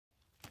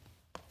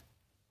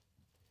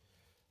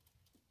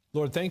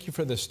Lord, thank you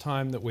for this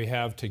time that we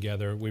have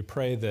together. We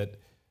pray that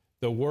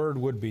the Word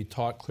would be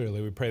taught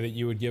clearly. We pray that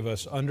you would give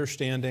us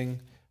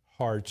understanding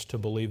hearts to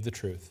believe the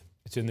truth.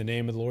 It's in the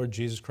name of the Lord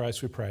Jesus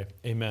Christ we pray.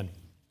 Amen.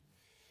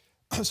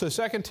 So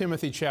 2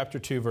 Timothy chapter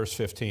 2, verse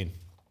 15.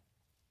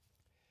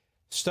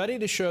 Study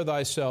to show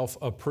thyself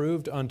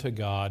approved unto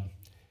God,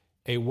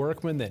 a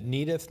workman that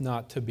needeth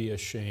not to be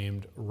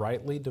ashamed,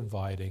 rightly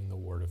dividing the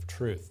word of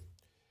truth.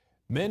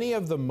 Many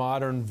of the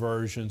modern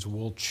versions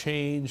will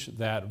change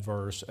that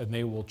verse, and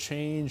they will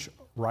change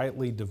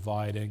rightly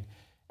dividing,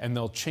 and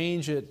they'll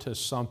change it to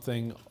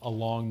something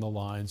along the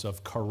lines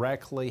of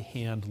correctly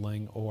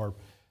handling or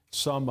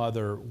some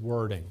other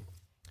wording.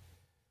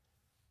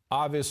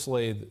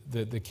 Obviously,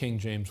 the King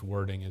James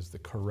wording is the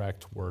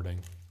correct wording.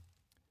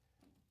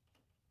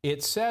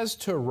 It says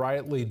to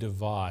rightly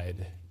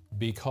divide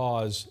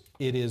because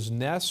it is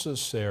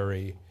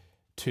necessary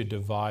to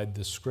divide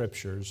the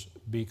Scriptures,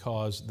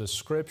 because the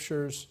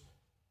Scriptures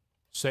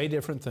say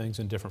different things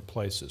in different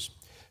places.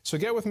 So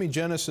get with me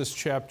Genesis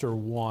chapter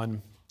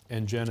 1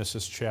 and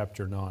Genesis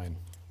chapter 9.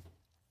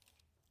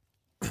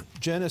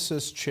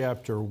 Genesis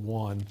chapter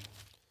 1.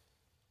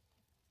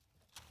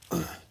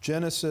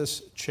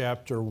 Genesis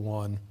chapter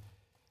 1,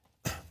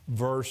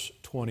 verse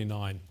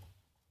 29.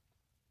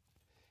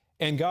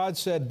 And God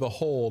said,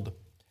 Behold,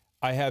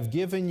 I have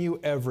given you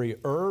every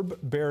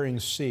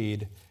herb-bearing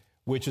seed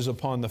which is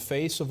upon the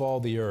face of all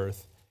the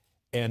earth,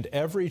 and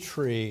every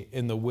tree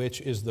in the which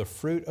is the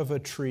fruit of a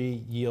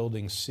tree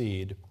yielding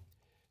seed.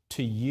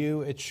 To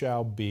you it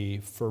shall be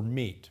for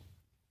meat.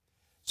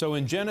 So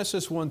in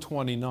Genesis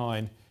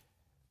 1:29,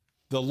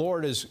 the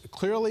Lord is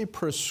clearly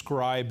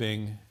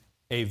prescribing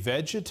a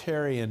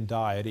vegetarian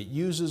diet. It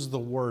uses the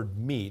word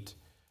meat,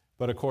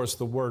 but of course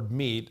the word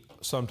meat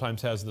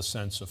sometimes has the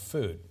sense of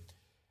food.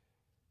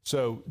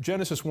 So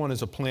Genesis 1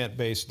 is a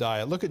plant-based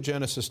diet. Look at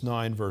Genesis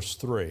 9, verse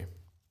 3.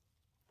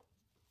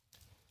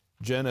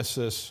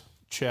 Genesis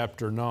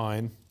chapter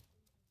 9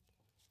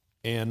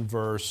 and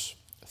verse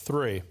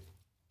 3.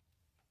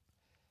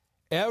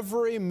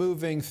 Every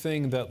moving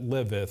thing that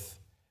liveth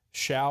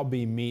shall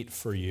be meat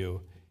for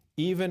you,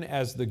 even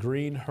as the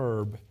green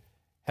herb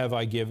have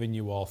I given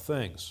you all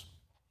things.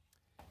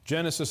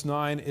 Genesis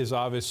 9 is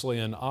obviously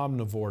an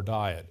omnivore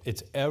diet.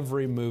 It's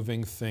every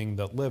moving thing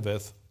that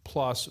liveth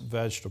plus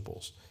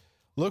vegetables.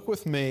 Look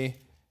with me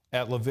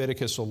at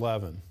Leviticus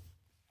 11.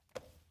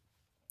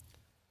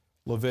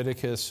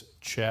 Leviticus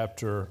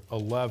chapter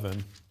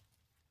 11.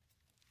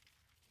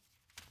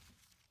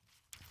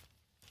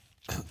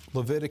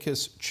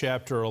 Leviticus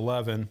chapter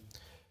 11,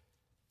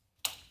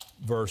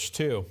 verse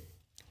 2.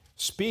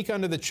 Speak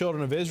unto the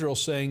children of Israel,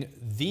 saying,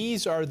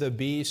 These are the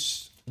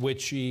beasts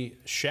which ye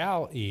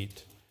shall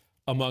eat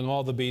among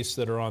all the beasts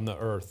that are on the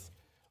earth.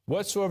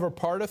 Whatsoever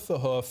parteth the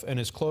hoof, and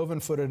is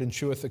cloven-footed, and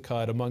cheweth the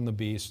cud among the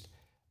beasts,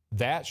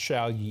 that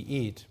shall ye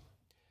eat.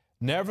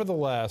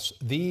 Nevertheless,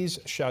 these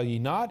shall ye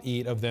not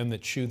eat of them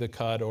that chew the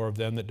cud, or of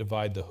them that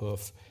divide the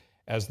hoof.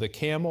 As the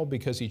camel,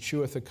 because he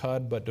cheweth the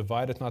cud, but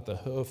divideth not the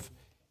hoof,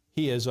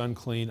 he is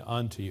unclean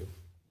unto you.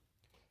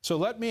 So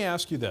let me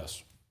ask you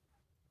this.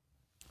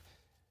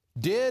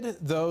 Did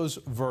those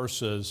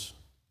verses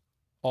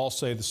all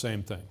say the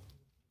same thing?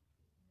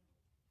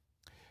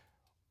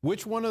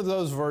 Which one of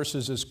those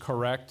verses is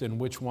correct and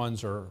which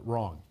ones are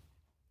wrong?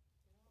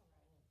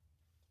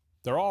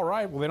 They're all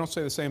right. Well, they don't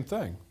say the same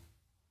thing.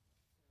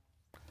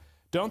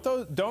 Don't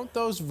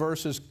those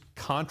verses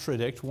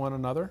contradict one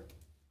another?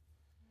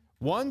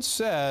 One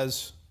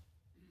says,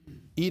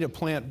 eat a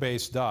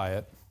plant-based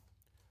diet.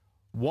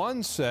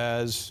 One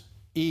says,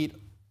 eat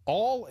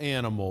all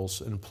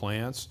animals and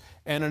plants.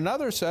 And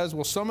another says,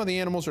 well, some of the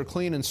animals are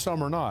clean and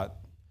some are not.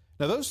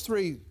 Now, those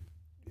three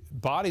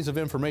bodies of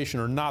information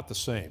are not the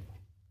same.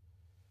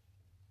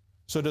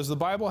 So does the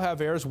Bible have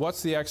errors?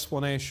 What's the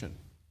explanation?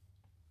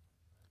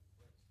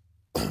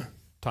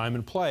 Time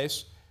and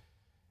place.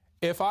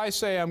 If I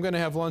say I'm going to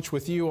have lunch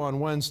with you on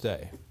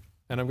Wednesday,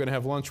 and I'm going to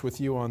have lunch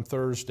with you on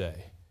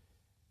Thursday,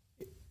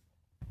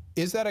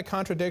 is that a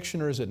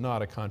contradiction or is it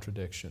not a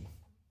contradiction?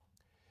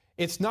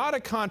 It's not a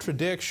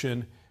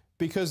contradiction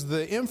because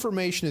the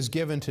information is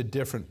given to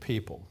different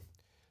people.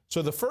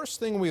 So the first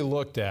thing we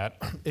looked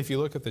at, if you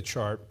look at the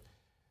chart,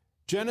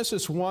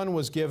 Genesis 1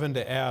 was given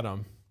to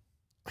Adam.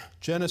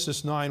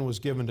 Genesis 9 was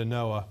given to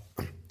Noah.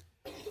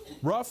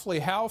 Roughly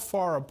how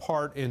far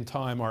apart in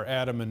time are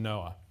Adam and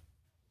Noah?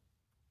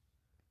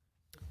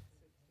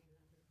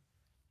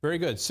 Very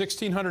good,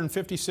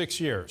 1,656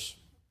 years.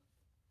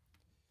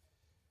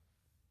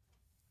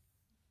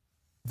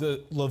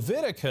 The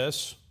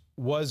Leviticus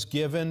was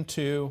given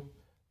to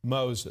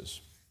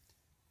Moses.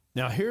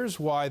 Now here's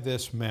why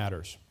this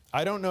matters.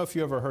 I don't know if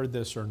you ever heard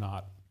this or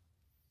not.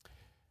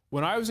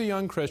 When I was a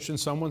young Christian,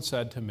 someone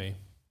said to me,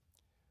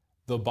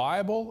 the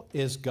Bible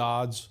is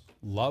God's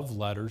love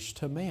letters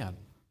to man.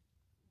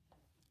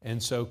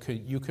 And so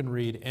you can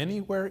read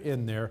anywhere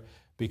in there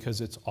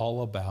because it's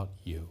all about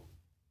you.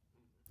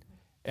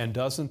 And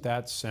doesn't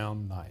that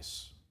sound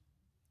nice?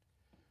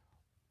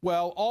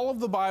 Well, all of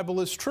the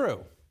Bible is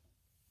true.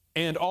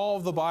 And all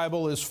of the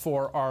Bible is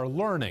for our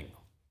learning.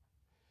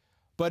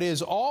 But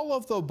is all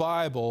of the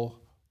Bible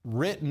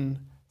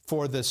written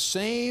for the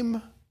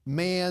same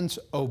man's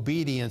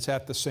obedience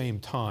at the same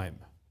time?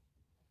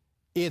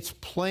 It's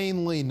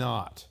plainly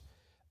not.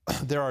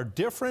 There are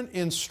different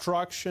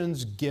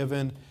instructions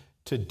given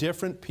to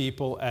different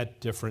people at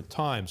different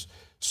times.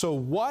 So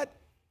what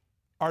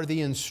are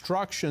the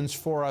instructions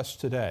for us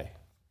today?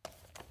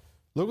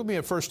 Look with me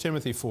at 1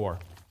 Timothy 4.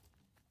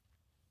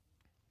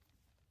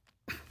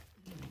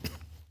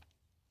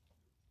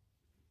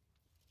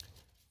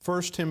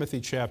 First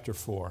Timothy chapter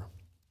 4.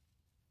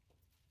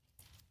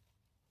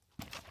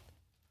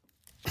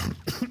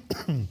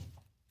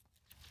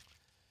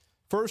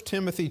 First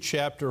Timothy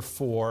chapter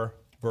 4,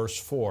 verse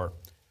 4.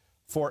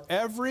 For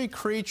every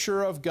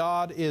creature of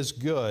God is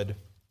good,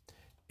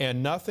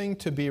 and nothing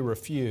to be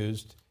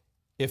refused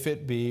if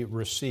it be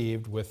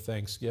received with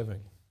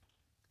thanksgiving.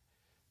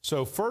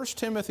 So 1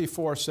 Timothy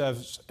 4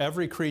 says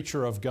every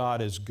creature of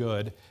God is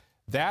good.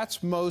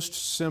 That's most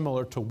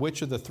similar to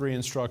which of the three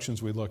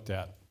instructions we looked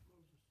at?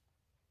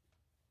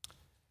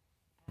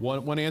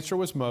 One answer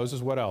was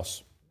Moses. What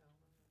else?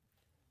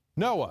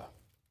 Noah,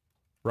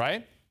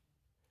 right?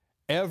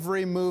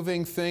 Every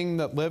moving thing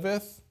that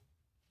liveth.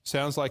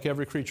 Sounds like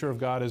every creature of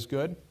God is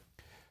good.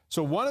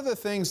 So one of the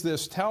things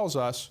this tells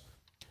us,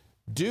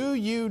 do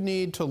you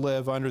need to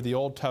live under the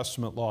Old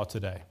Testament law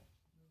today?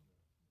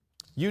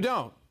 You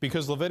don't,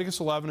 because Leviticus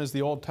 11 is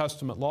the Old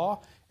Testament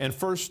law, and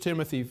 1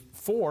 Timothy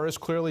 4 is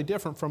clearly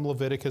different from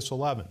Leviticus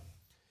 11.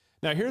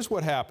 Now here's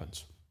what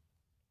happens.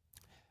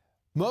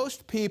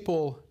 Most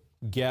people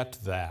get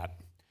that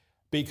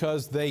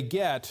because they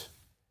get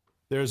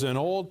there's an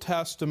Old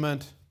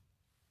Testament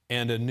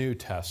and a New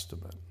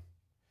Testament.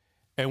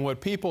 And what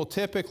people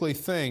typically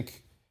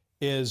think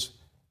is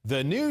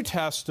the New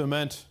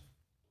Testament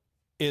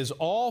is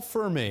all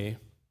for me,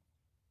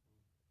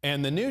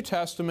 and the New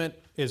Testament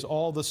is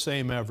all the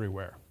same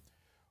everywhere.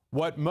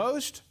 What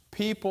most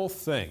people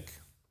think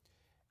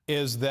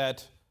is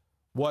that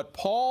what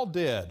Paul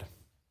did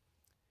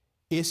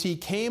is he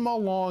came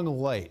along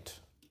late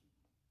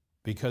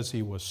because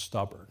he was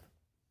stubborn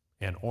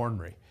and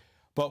ornery.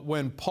 But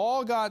when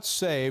Paul got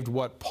saved,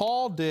 what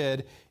Paul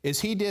did is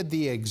he did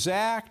the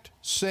exact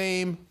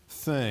same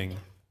thing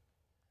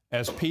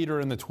as Peter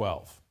and the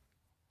 12.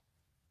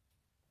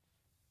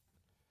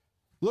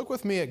 Look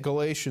with me at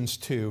Galatians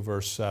 2,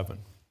 verse 7.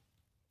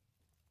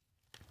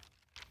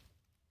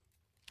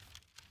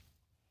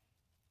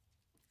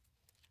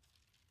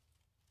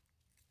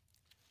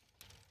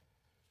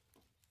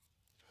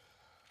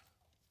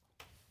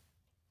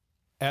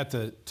 At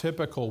the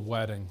typical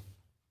wedding,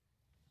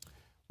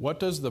 what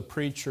does the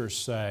preacher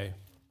say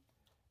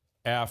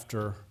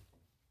after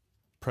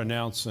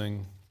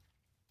pronouncing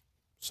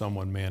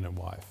someone man and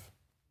wife?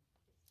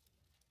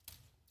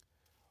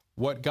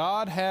 What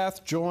God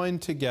hath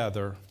joined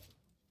together,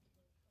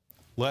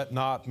 let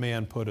not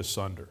man put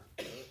asunder.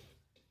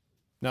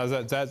 Now,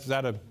 is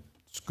that a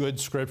good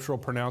scriptural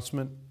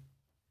pronouncement?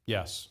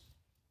 Yes.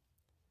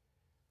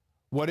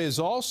 What is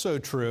also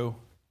true,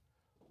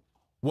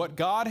 what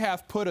God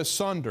hath put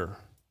asunder,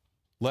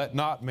 let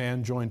not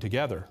man join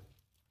together.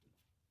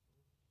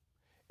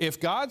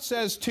 If God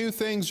says two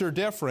things are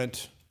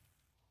different,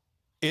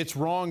 it's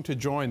wrong to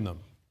join them.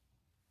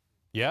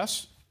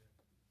 Yes?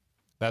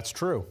 That's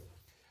true.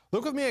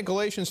 Look with me at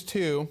Galatians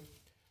 2,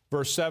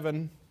 verse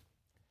 7.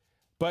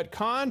 But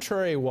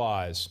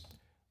contrariwise,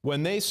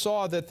 when they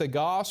saw that the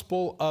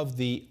gospel of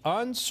the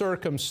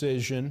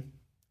uncircumcision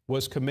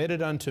was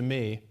committed unto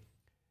me,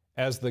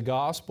 as the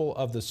gospel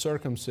of the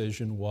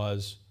circumcision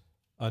was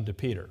unto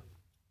Peter.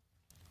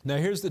 Now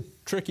here's the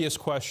trickiest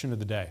question of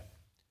the day.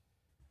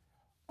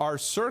 Are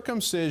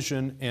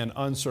circumcision and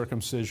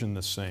uncircumcision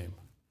the same?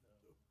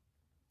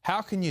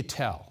 How can you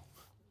tell?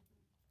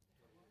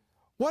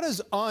 What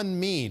does un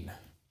mean?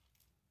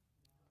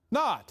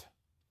 Not.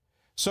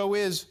 So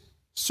is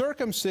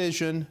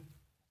circumcision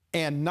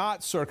and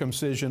not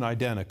circumcision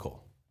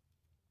identical?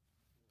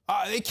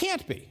 It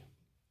can't be.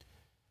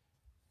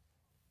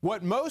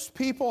 What most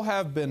people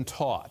have been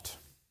taught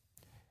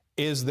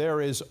is there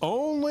is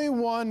only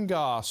one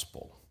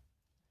gospel,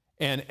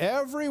 and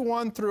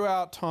everyone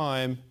throughout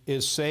time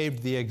is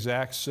saved the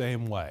exact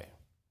same way.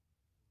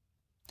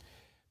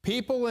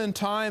 People in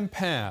time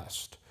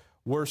past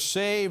were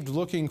saved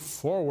looking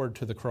forward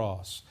to the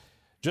cross,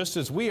 just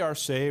as we are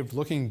saved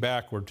looking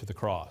backward to the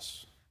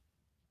cross.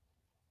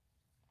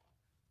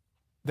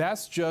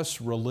 That's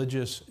just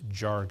religious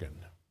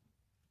jargon.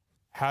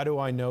 How do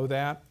I know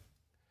that?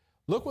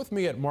 Look with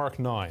me at Mark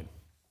 9.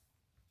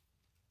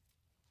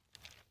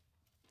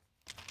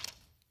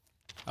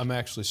 I'm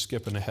actually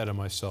skipping ahead of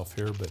myself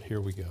here, but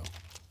here we go.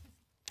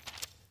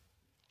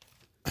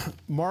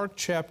 Mark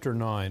chapter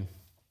 9.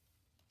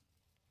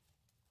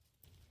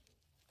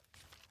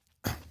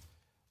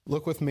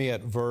 Look with me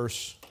at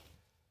verse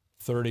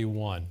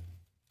 31.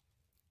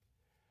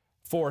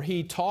 For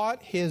he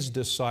taught his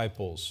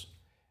disciples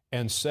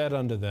and said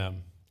unto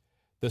them,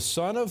 the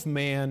Son of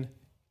Man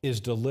is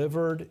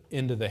delivered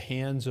into the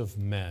hands of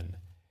men,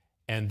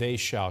 and they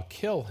shall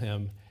kill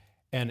him,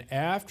 and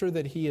after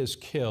that he is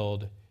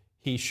killed,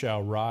 he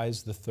shall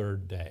rise the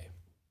third day.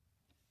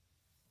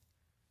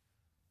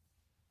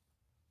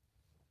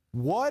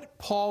 What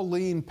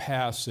Pauline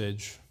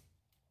passage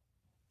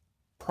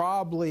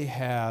probably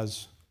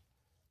has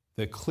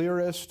the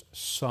clearest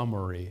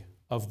summary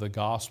of the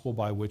gospel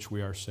by which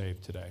we are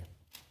saved today?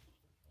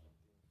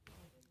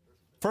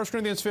 1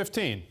 Corinthians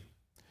 15.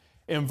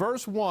 In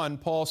verse 1,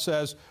 Paul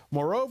says,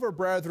 "Moreover,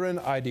 brethren,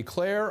 I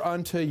declare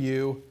unto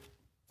you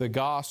the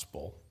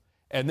gospel."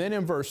 And then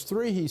in verse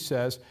 3, he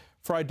says,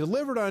 "For I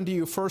delivered unto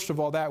you first of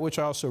all that which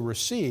I also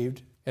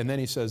received." And then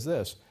he says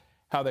this,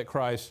 "How that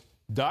Christ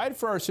died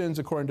for our sins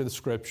according to the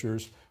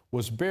Scriptures,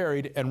 was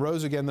buried, and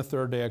rose again the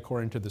third day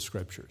according to the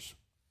Scriptures."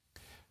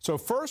 So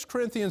 1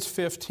 Corinthians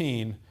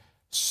 15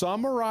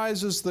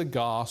 summarizes the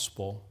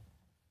gospel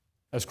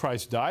as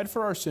Christ died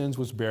for our sins,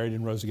 was buried,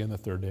 and rose again the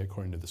third day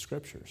according to the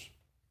Scriptures.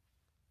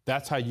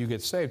 That's how you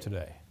get saved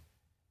today.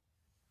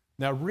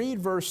 Now read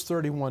verse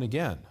 31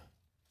 again.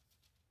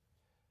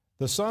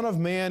 "The Son of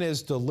Man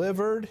is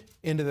delivered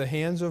into the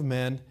hands of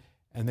men,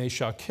 and they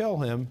shall kill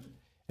him,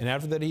 and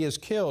after that he is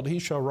killed, he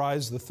shall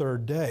rise the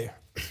third day."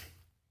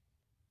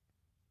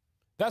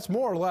 That's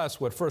more or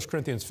less what 1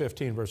 Corinthians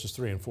 15 verses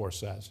 3 and 4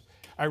 says.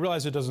 I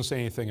realize it doesn't say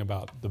anything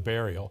about the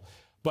burial,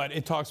 but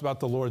it talks about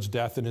the Lord's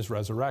death and his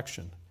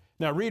resurrection.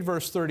 Now read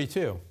verse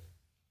 32.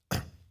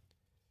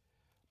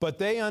 "But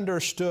they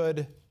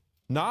understood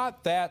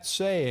not that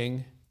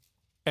saying,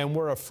 and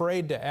were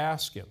afraid to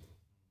ask him."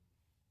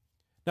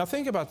 Now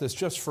think about this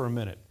just for a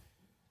minute.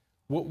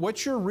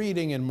 What you're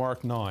reading in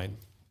Mark 9,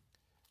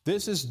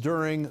 this is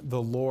during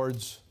the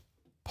Lord's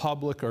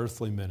public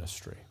earthly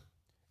ministry.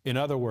 In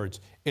other words,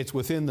 it's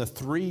within the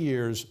 3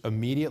 years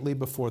immediately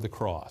before the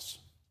cross.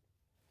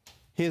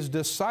 His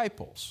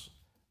disciples,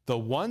 the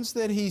ones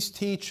that he's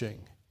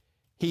teaching,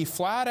 he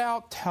flat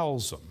out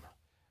tells them,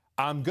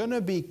 "I'm going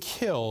to be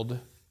killed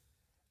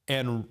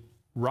and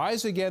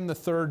rise again the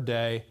third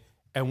day."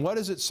 And what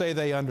does it say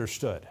they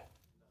understood?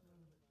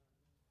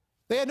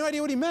 They had no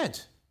idea what he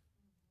meant.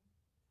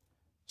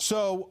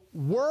 So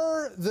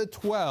were the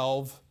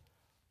 12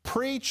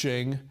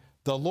 preaching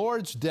the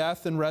Lord's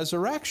death and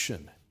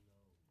resurrection?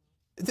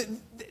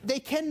 They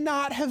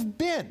cannot have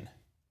been.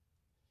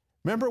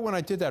 Remember when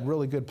I did that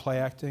really good play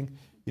acting?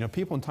 You know,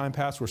 people in time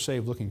past were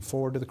saved looking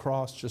forward to the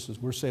cross, just as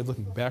we're saved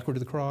looking backward to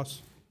the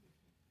cross.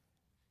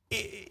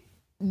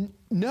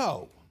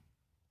 No,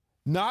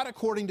 not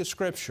according to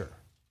Scripture.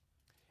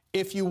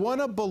 If you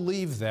want to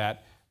believe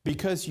that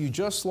because you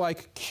just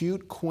like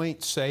cute,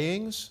 quaint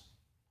sayings,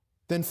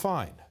 then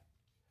fine.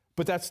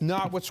 But that's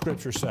not what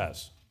Scripture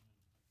says.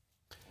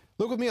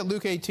 Look with me at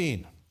Luke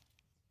 18.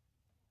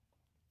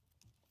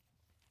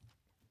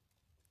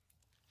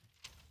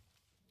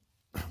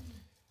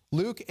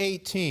 Luke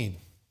 18,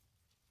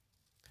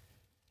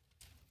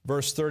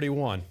 verse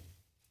 31.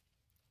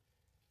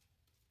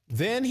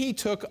 "Then he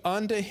took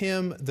unto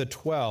him the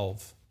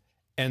 12,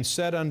 and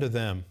said unto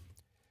them,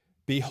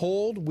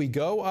 Behold, we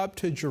go up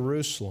to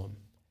Jerusalem,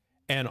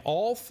 and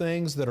all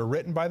things that are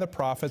written by the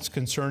prophets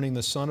concerning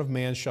the Son of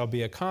Man shall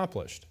be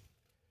accomplished.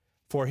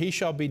 For he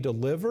shall be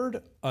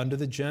delivered unto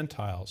the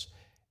Gentiles,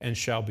 and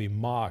shall be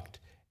mocked,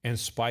 and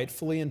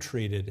spitefully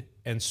entreated,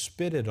 and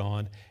spitted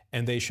on,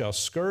 and they shall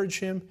scourge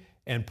him,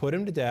 and put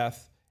him to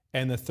death,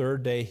 and the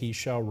third day he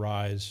shall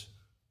rise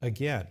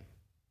again."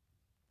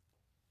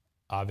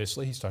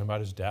 Obviously, he's talking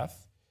about his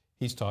death.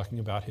 He's talking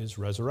about his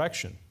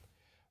resurrection.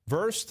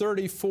 Verse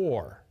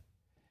 34,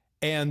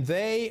 "And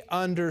they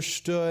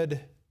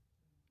understood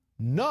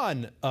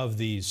none of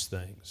these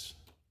things.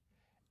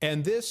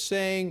 And this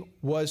saying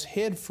was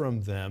hid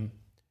from them,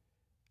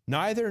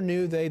 neither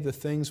knew they the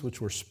things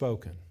which were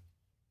spoken."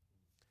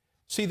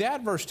 See,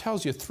 that verse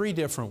tells you 3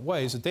 different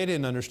ways that they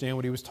didn't understand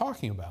what he was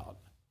talking about.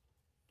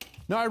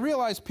 Now, I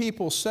realize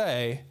people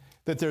say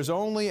that there's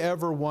only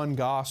ever one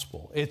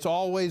gospel. It's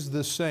always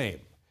the same.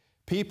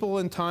 People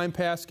in time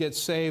past get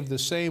saved the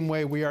same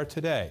way we are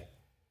today.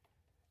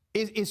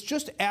 It's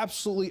just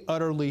absolutely,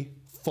 utterly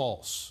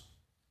false.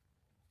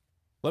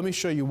 Let me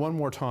show you one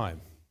more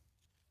time.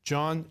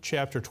 John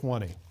chapter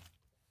 20.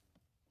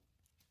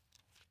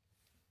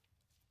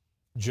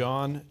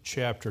 John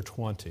chapter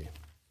 20.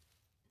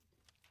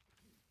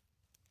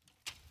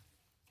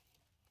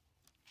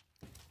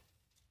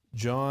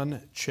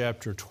 John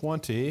chapter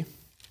 20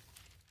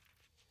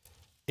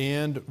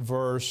 and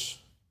verse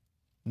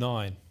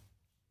 9.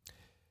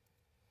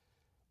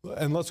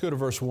 And let's go to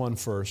verse 1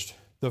 first.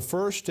 "The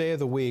first day of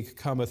the week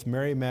cometh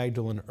Mary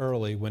Magdalene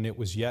early, when it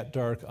was yet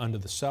dark, unto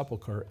the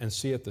sepulchre, and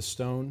seeth the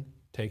stone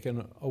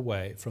taken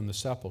away from the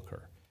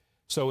sepulchre."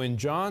 So in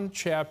John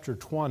chapter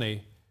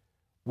 20,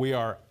 we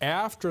are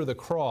after the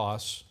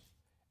cross,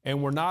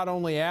 and we're not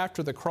only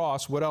after the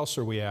cross, what else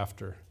are we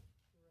after?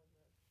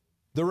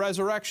 The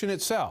resurrection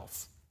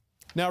itself.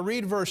 Now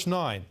read verse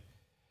 9.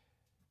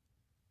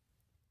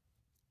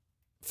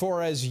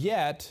 "For as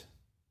yet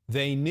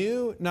they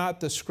knew not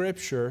the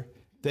Scripture,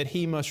 that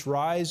he must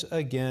rise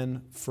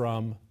again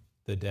from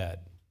the dead."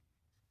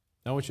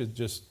 Now I want you to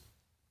just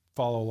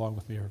follow along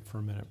with me here for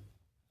a minute.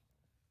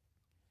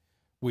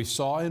 We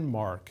saw in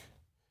Mark,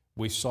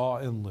 we saw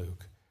in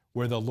Luke,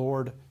 where the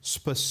Lord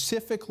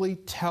specifically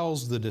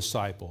tells the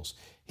disciples,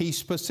 He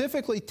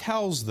specifically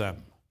tells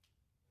them,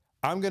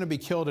 I'm going to be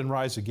killed and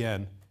rise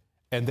again,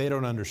 and they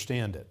don't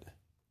understand it.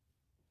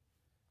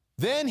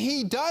 Then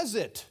He does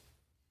it.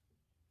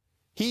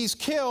 He's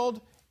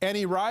killed and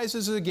He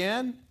rises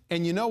again,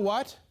 and you know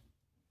what?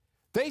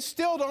 They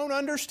still don't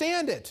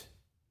understand it.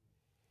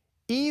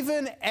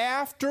 Even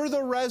after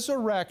the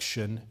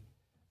resurrection,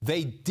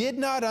 they did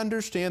not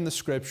understand the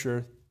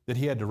Scripture that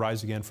He had to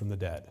rise again from the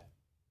dead.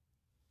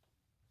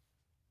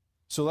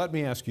 So let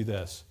me ask you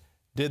this.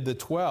 Did the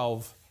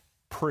 12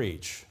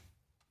 preach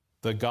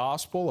the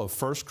gospel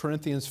of 1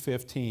 Corinthians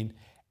 15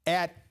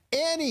 at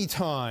any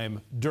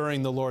time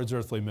during the Lord's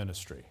earthly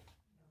ministry?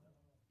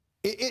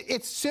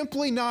 It's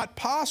simply not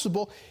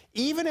possible.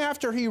 Even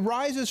after He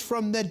rises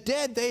from the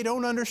dead, they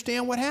don't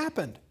understand what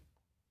happened.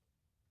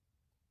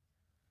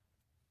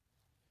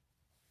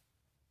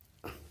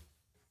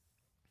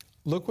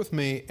 Look with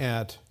me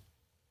at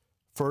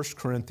 1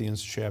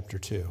 Corinthians chapter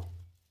 2.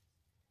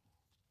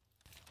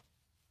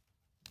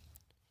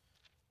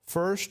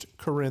 1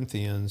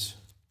 Corinthians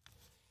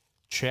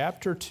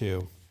chapter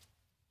 2,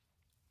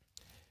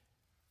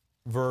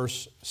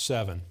 verse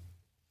 7.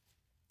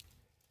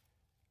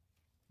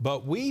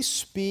 But we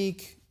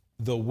speak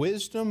the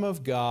wisdom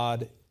of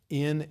God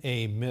in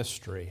a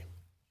mystery,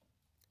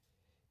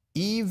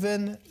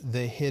 even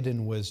the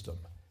hidden wisdom.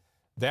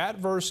 That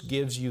verse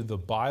gives you the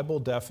Bible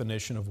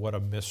definition of what a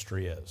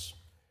mystery is.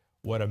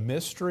 What a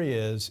mystery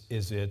is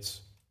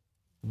it's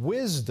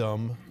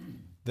wisdom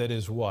that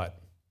is what?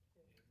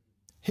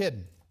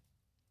 Hidden.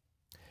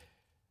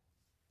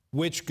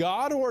 Which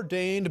God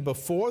ordained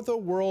before the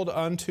world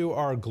unto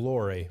our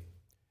glory,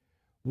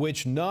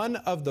 which none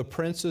of the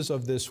princes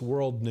of this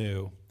world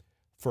knew,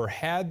 for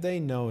had they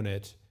known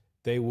it,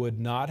 they would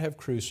not have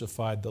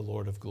crucified the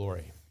Lord of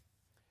glory.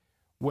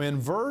 When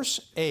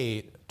verse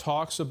 8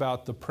 talks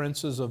about the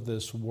princes of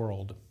this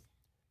world,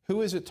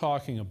 who is it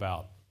talking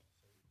about?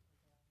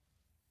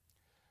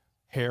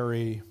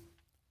 Harry,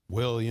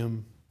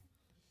 William?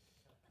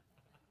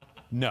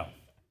 No.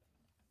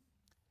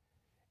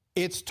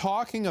 It's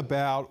talking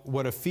about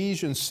what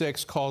Ephesians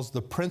 6 calls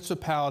the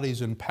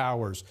principalities and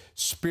powers,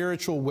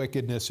 spiritual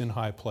wickedness in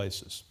high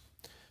places.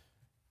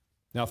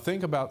 Now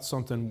think about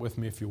something with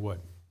me if you would.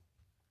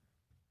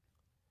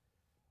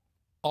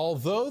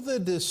 Although the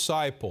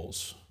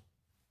disciples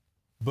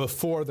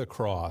before the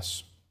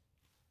cross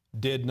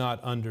did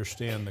not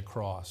understand the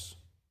cross,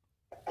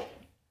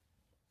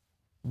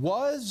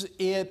 was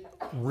it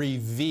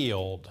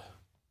revealed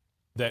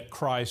that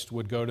Christ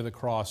would go to the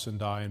cross and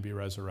die and be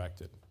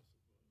resurrected?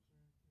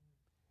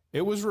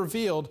 It was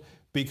revealed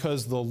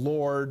because the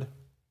Lord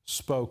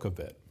spoke of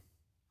it.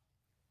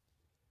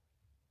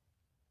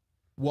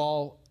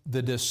 While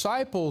the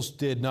disciples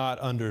did not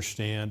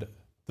understand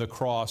the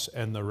cross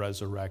and the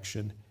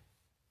resurrection,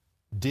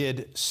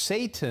 did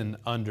Satan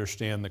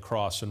understand the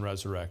cross and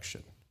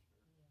resurrection?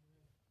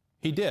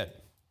 He did.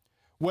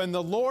 When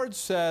the Lord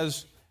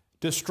says,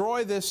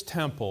 destroy this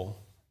temple,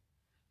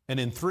 and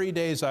in 3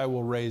 days I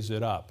will raise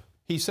it up,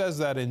 He says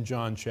that in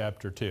John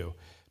chapter 2.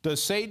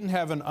 Does Satan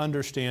have an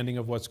understanding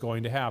of what's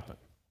going to happen?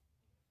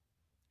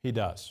 He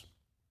does.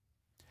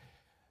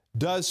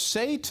 Does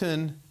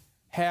Satan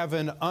have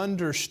an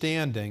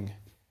understanding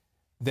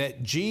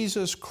that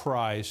Jesus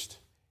Christ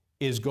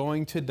is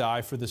going to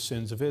die for the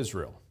sins of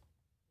Israel?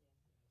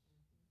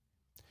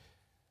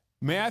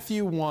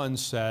 Matthew 1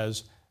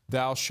 says,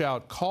 thou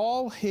shalt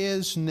call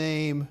His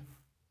name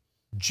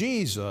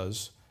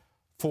Jesus,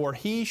 for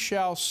He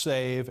shall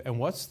save, and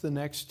what's the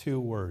next two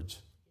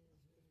words?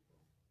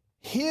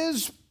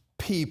 His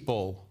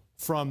people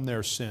from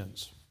their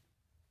sins.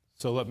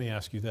 So let me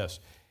ask you this.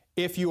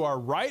 If you are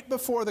right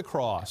before the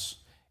cross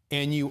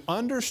and you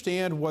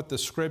understand what the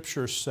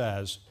Scripture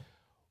says,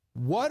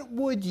 what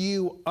would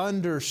you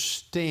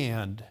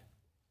understand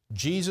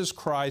Jesus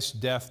Christ's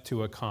death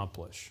to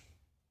accomplish?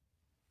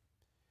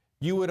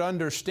 You would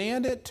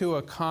understand it to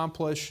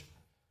accomplish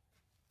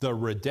the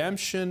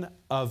redemption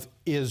of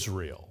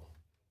Israel.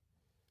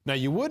 Now,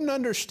 you wouldn't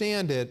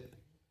understand it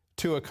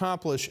to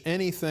accomplish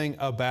anything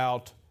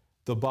about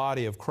the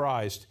body of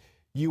Christ.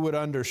 You would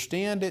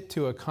understand it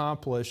to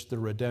accomplish the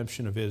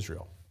redemption of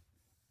Israel.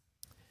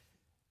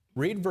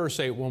 Read verse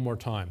 8 one more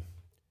time.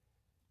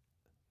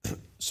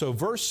 So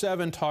verse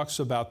 7 talks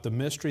about the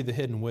mystery, the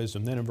hidden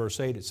wisdom. Then in verse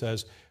 8 it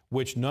says,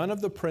 which none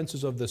of the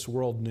princes of this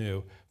world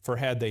knew, for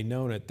had they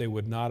known it, they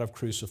would not have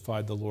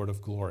crucified the Lord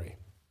of glory.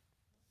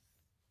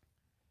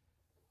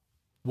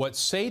 What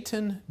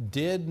Satan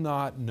did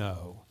not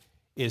know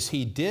is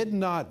he did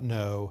not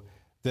know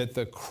that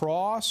the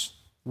cross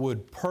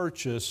would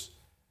purchase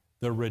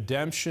the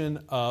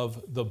redemption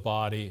of the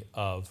body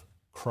of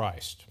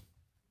Christ.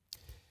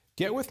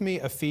 Get with me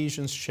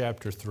Ephesians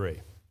chapter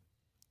 3.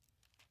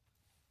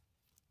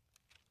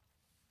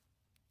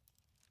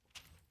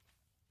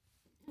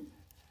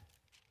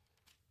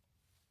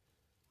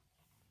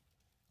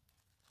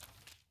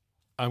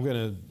 I'm going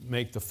to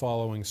make the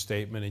following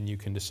statement and you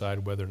can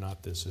decide whether or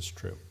not this is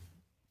true.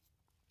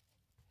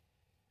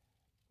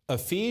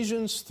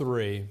 Ephesians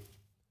 3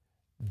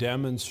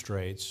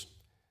 demonstrates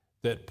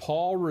that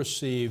Paul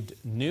received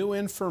new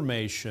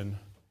information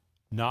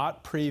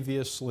not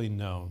previously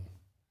known.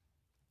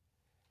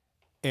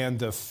 And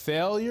the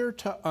failure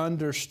to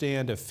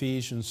understand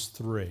Ephesians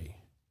 3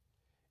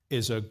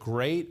 is a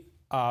great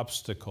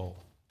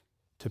obstacle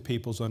to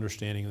people's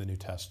understanding of the New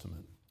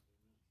Testament.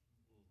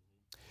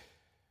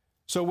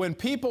 So when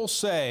people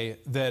say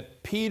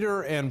that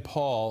Peter and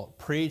Paul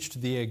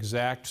preached the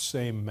exact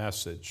same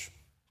message,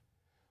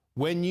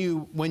 when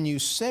you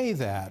say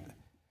that,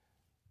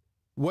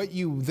 what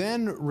you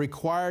then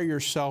require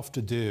yourself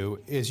to do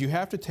is you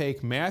have to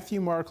take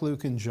Matthew, Mark,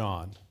 Luke, and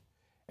John,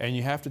 and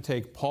you have to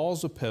take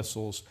Paul's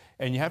epistles,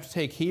 and you have to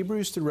take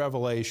Hebrews to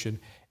Revelation,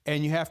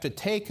 and you have to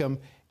take them,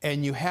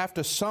 and you have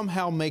to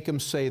somehow make them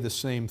say the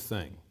same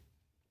thing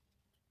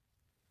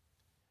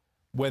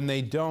when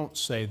they don't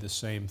say the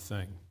same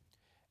thing.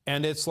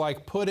 And it's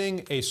like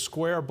putting a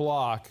square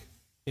block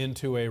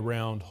into a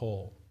round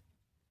hole.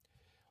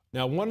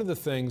 Now, one of the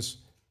things,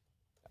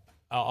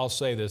 I'll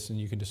say this and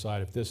you can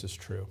decide if this is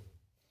true.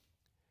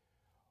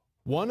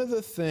 One of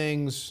the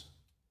things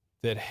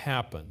that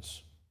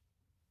happens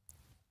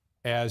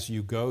as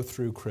you go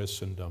through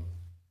Christendom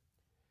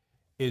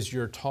is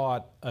you're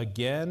taught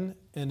again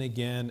and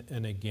again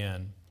and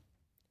again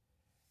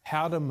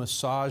how to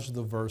massage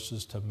the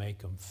verses to make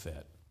them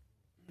fit.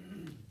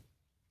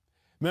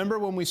 Remember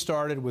when we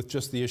started with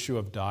just the issue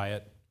of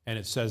diet and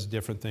it says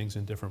different things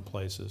in different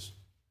places?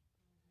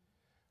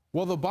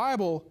 Well, the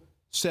Bible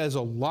says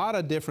a lot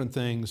of different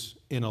things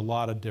in a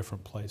lot of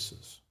different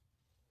places.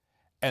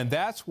 And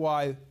that's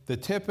why the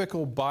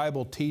typical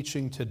Bible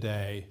teaching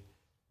today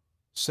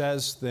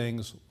says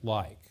things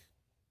like,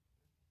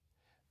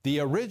 the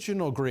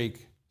original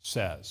Greek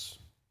says,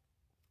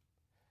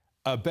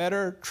 a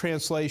better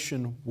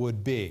translation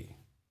would be.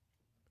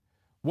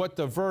 What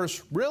the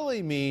verse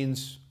really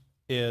means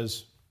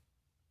is,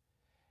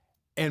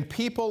 and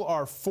people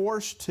are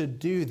forced to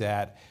do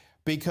that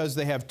because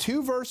they have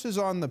two verses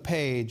on the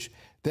page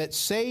that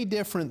say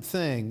different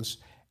things,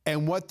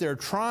 and what they're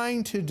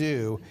trying to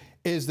do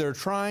is they're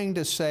trying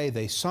to say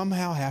they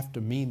somehow have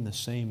to mean the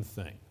same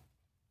thing.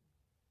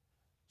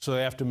 So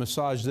they have to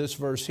massage this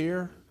verse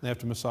here, they have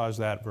to massage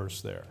that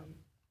verse there.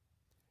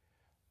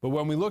 But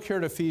when we look here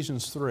at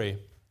Ephesians 3,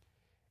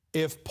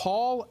 if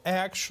Paul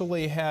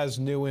actually has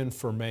new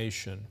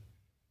information,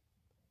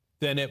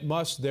 then it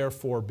must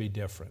therefore be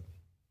different.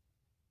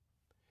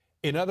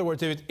 In other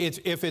words,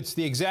 if it's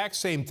the exact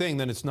same thing,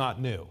 then it's not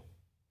new,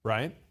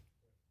 right?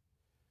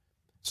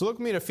 So look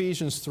at me at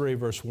Ephesians 3,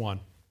 verse 1.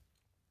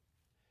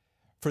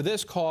 For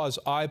this cause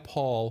I,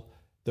 Paul,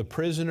 the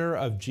prisoner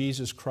of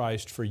Jesus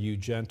Christ for you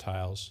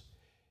Gentiles,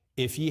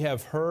 if ye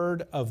have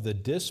heard of the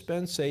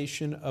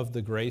dispensation of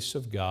the grace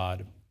of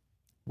God,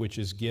 which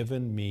is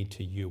given me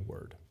to you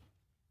ward.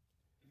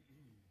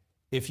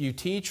 If you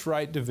teach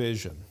right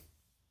division,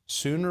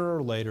 sooner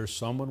or later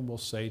someone will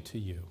say to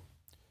you,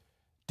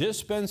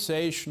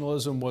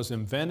 dispensationalism was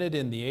invented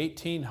in the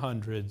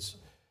 1800s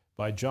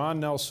by John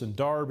Nelson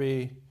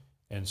Darby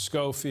and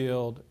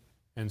Schofield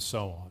and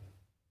so on.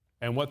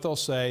 And what they'll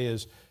say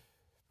is,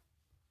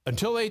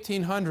 until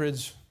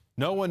 1800s,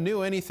 no one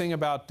knew anything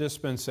about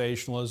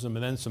dispensationalism,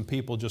 and then some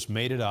people just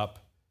made it up,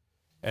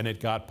 and it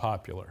got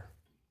popular.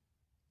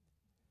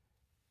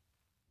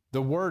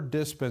 The word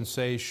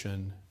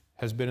dispensation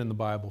has been in the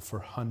Bible for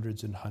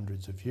hundreds and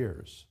hundreds of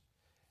years.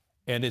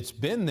 And it's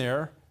been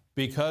there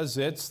because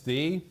it's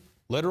the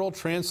literal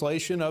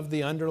translation of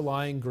the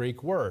underlying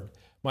Greek word.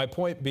 My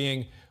point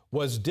being,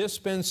 was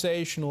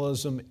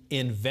dispensationalism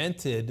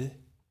invented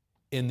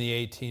in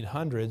the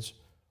 1800s,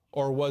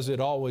 or was it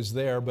always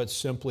there but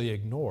simply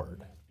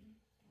ignored?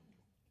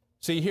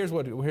 See, here's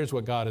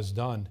what God has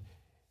done.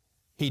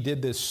 He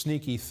did this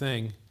sneaky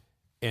thing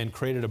and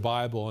created a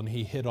Bible, and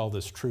he hid all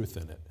this truth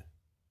in it.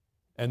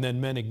 And then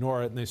men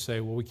ignore it, and they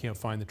say, well, we can't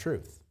find the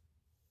truth.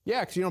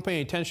 Yeah, because you don't pay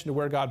any attention to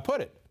where God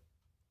put it.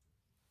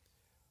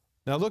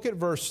 Now look at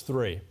verse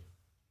 3.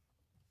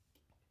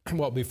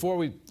 Well,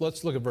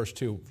 let's look at verse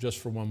 2 just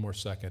for one more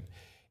second.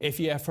 If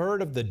ye have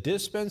heard of the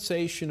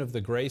dispensation of the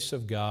grace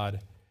of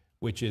God,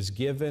 which is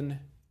given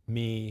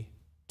me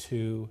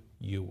to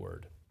you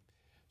ward.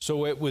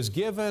 So it was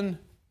given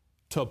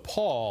to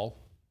Paul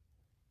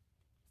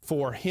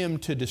for him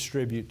to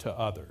distribute to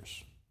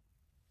others.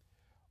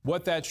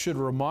 What that should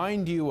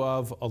remind you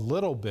of a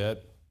little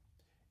bit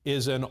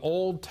is an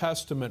Old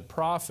Testament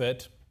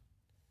prophet,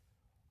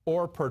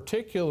 or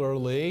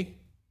particularly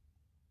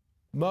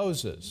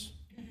Moses.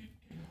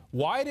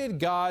 Why did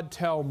God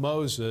tell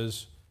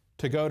Moses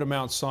to go to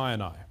Mount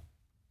Sinai?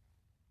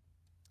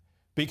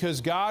 Because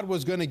God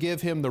was going to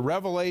give him the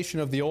revelation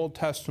of the Old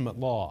Testament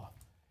law.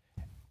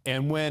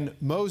 And when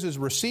Moses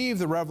received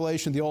the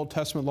revelation of the Old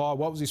Testament law,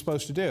 what was he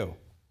supposed to do?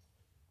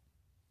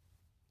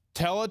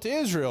 Tell it to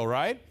Israel,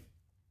 right?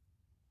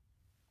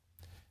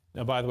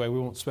 Now, by the way, we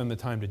won't spend the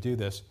time to do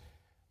this,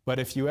 but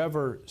if you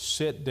ever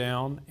sit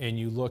down and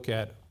you look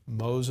at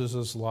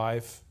Moses'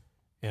 life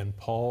and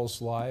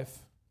Paul's life,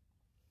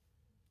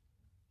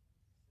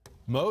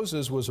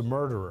 Moses was a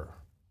murderer.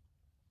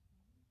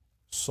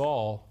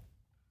 Saul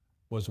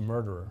was a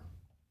murderer.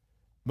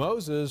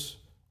 Moses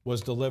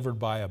was delivered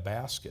by a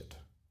basket.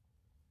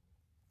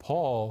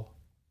 Paul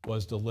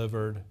was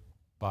delivered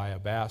by a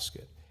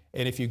basket.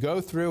 And if you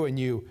go through and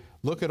you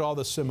look at all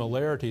the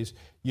similarities,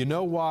 you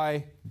know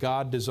why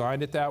God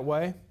designed it that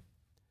way?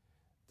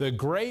 The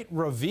great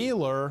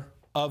revealer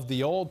of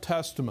the Old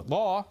Testament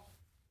law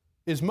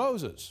is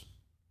Moses.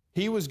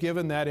 He was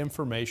given that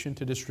information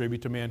to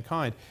distribute to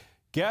mankind.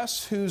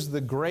 Guess who's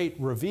the great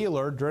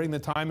revealer during the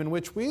time in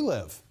which we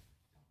live?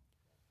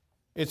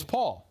 It's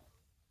Paul.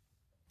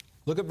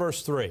 Look at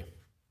verse 3.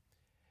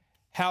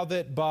 How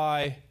that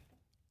by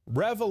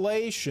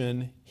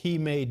revelation he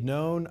made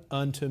known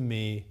unto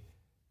me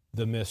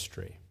the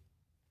mystery.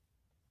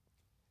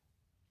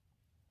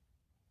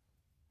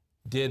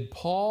 Did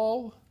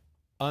Paul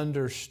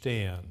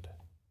understand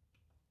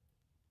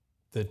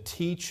the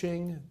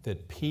teaching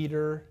that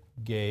Peter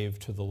gave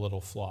to the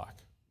little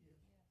flock?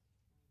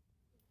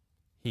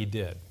 He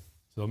did.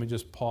 So let me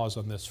just pause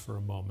on this for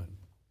a moment.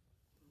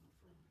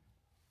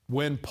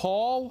 When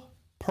Paul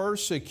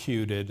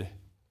persecuted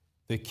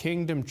the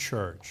kingdom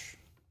church,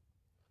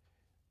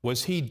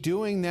 was he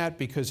doing that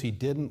because he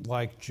didn't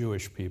like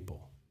Jewish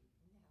people?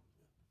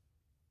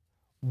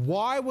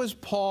 Why was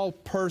Paul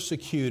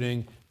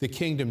persecuting the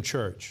kingdom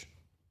church?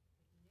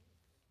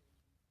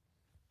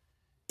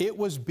 It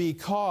was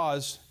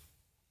because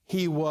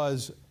he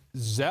was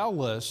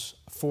zealous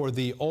for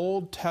the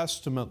Old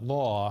Testament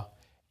law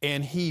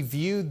and he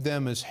viewed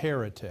them as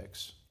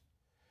heretics.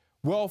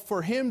 Well,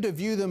 for him to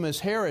view them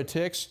as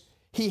heretics,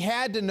 he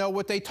had to know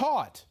what they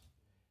taught.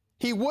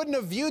 He wouldn't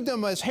have viewed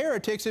them as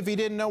heretics if he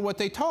didn't know what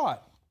they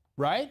taught,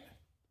 right?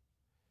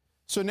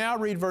 So now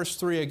read verse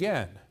 3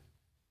 again.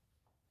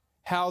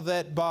 How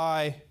that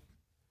by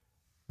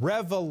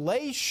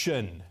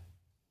revelation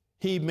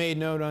he made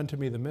known unto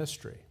me the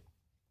mystery.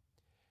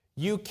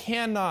 You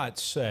cannot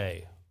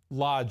say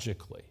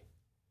logically,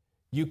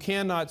 you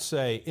cannot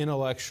say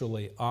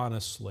intellectually,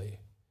 honestly,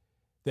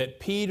 that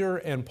Peter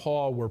and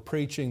Paul were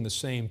preaching the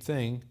same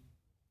thing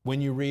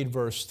when you read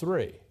verse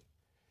 3.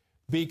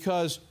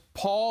 Because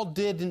Paul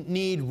didn't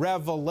need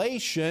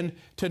revelation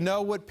to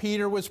know what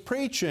Peter was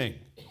preaching.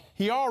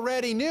 He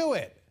already knew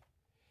it.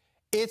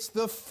 It's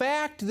the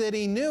fact that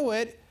he knew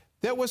it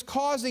that was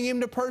causing him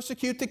to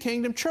persecute the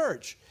kingdom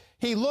church.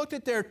 He looked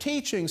at their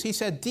teachings. He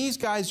said, these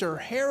guys are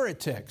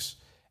heretics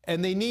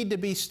and they need to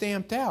be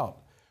stamped out.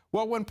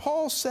 Well, when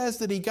Paul says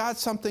that he got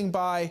something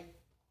by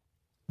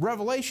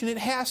revelation, it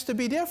has to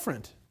be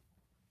different.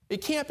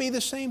 It can't be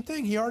the same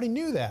thing. He already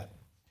knew that.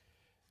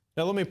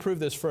 Now let me prove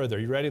this further.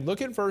 You ready?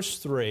 Look at verse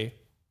 3.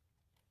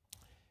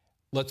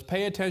 Let's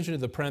pay attention to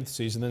the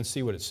parentheses and then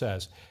see what it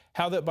says.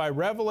 How that by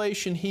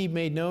revelation he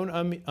made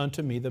known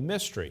unto me the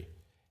mystery,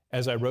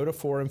 as I wrote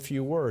afore in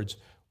few words,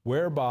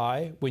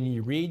 whereby, when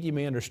you read, you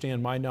may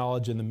understand my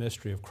knowledge in the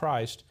mystery of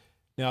Christ.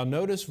 Now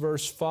notice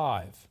verse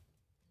 5,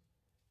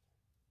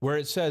 where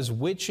it says,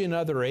 which in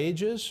other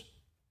ages,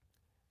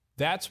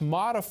 that's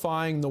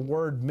modifying the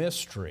word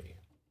mystery.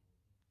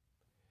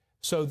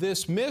 So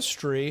this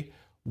mystery,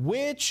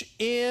 which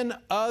in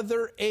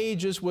other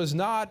ages was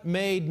not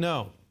made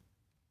known.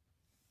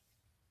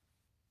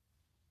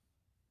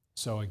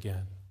 So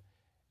again,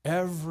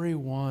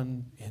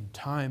 everyone in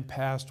time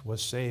past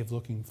was saved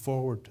looking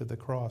forward to the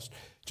cross,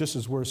 just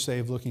as we're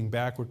saved looking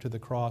backward to the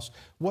cross.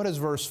 What does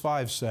verse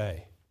 5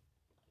 say?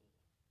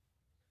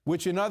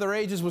 Which in other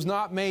ages was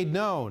not made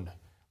known.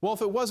 Well,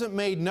 if it wasn't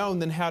made known,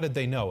 then how did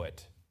they know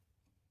it?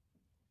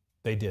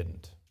 They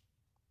didn't.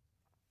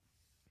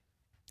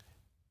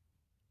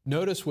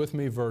 Notice with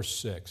me verse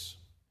 6.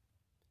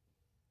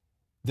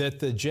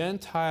 That the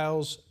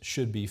Gentiles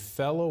should be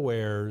fellow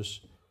heirs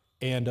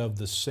and of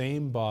the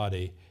same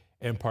body,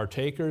 and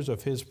partakers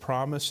of his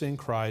promise in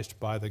Christ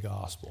by the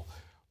gospel.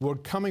 We're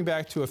coming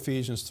back to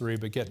Ephesians 3,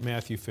 but get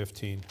Matthew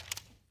 15.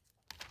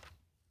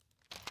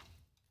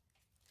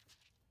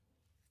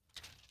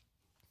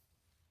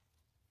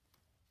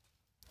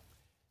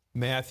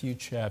 Matthew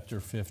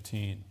chapter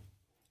 15.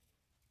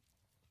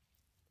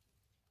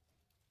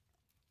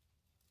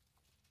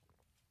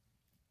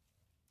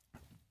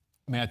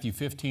 Matthew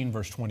 15,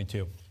 verse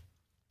 22.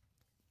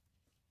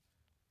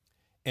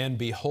 And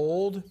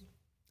behold,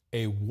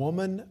 a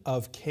woman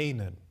of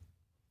Canaan.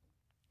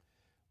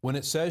 When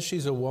it says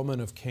she's a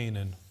woman of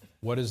Canaan,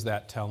 what is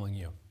that telling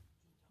you?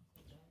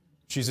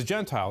 She's a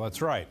Gentile,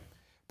 that's right.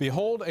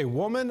 Behold, a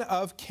woman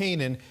of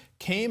Canaan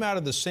came out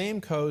of the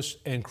same coast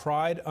and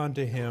cried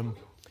unto him,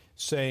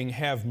 saying,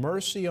 have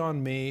mercy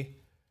on me,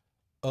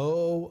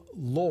 O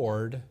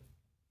Lord,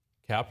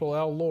 capital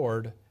L,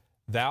 Lord,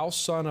 thou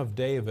son of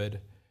David,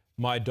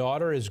 my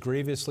daughter is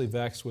grievously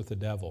vexed with the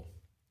devil.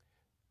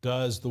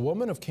 Does the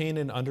woman of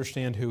Canaan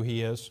understand who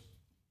he is?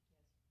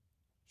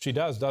 She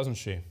does, doesn't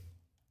she?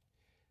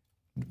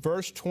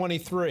 Verse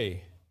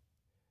 23,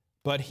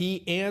 but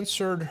he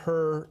answered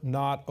her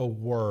not a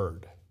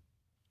word.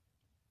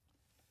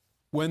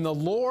 When the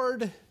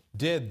Lord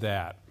did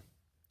that,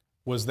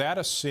 was that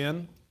a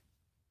sin?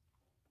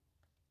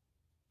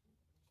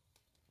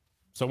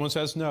 Someone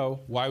says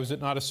no. Why was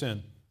it not a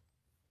sin?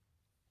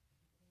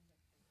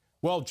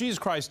 Well, Jesus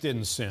Christ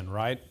didn't sin,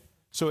 right?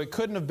 So it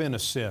couldn't have been a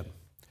sin.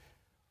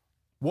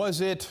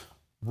 Was it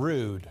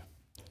rude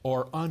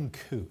or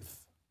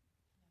uncouth?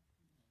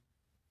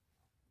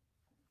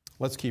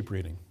 Let's keep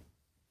reading.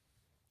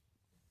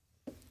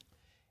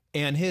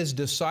 And his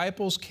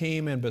disciples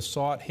came and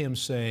besought him,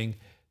 saying,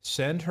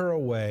 Send her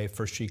away,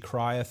 for she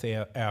crieth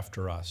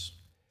after us.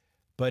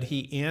 But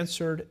he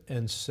answered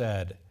and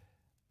said,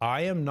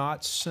 I am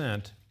not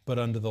sent but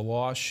unto the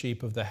lost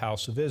sheep of the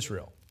house of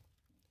Israel.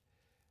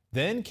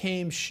 Then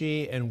came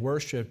she and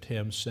worshipped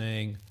him,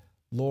 saying,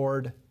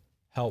 Lord,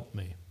 help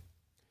me.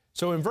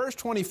 So in verse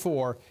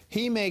 24,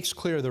 he makes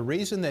clear the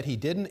reason that he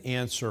didn't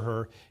answer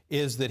her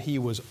is that he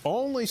was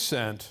only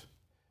sent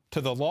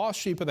to the lost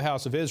sheep of the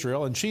house of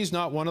Israel, and she's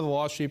not one of the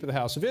lost sheep of the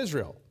house of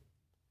Israel.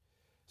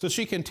 So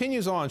she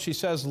continues on. She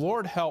says,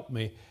 Lord, help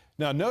me.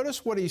 Now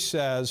notice what he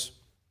says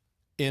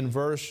in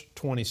verse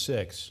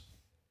 26.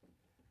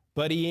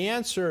 But he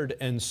answered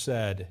and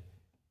said,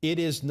 It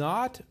is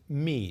not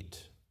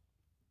meet,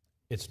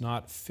 it's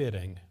not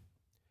fitting,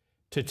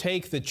 to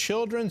take the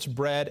children's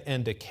bread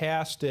and to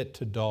cast it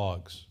to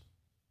dogs.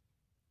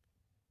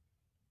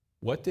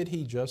 What did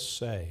he just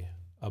say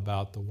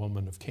about the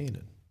woman of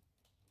Canaan?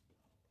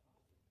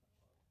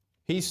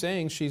 He's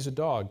saying she's a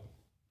dog.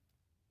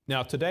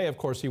 Now, today, of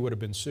course, he would have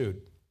been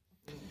sued.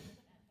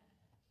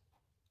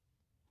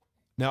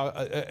 Now,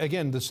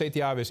 again, to state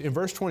the obvious, in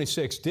verse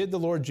 26, did the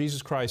Lord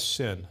Jesus Christ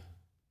sin?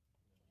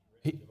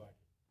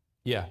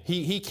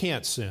 He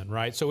can't sin,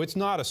 right? So it's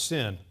not a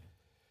sin.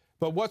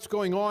 But what's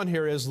going on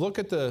here is look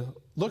at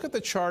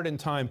the chart in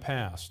time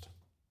past.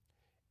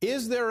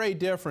 Is there a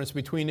difference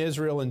between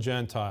Israel and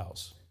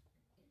Gentiles?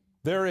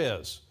 There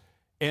is.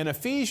 And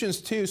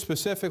Ephesians 2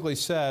 specifically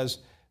says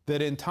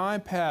that in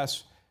time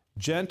past,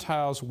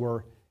 Gentiles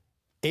were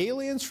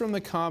aliens from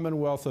the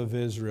commonwealth of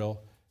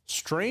Israel,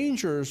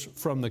 strangers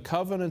from the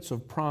covenants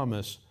of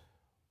promise,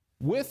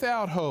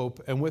 without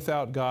hope and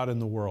without God in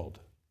the world.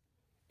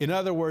 In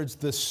other words,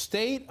 the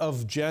state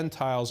of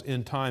Gentiles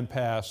in time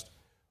past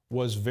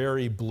was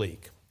very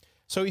bleak.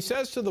 So he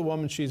says to the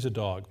woman, she's a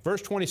dog.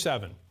 Verse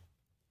 27,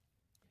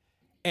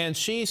 and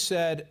she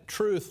said,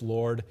 Truth,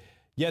 Lord,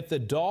 yet the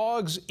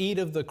dogs eat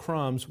of the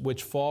crumbs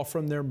which fall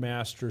from their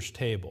master's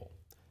table.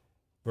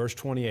 Verse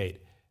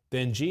 28,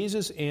 then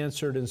Jesus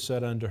answered and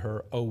said unto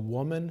her, O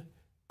woman,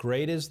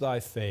 great is thy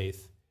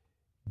faith,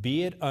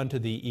 be it unto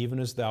thee even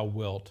as thou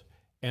wilt.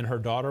 And her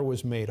daughter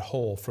was made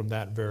whole from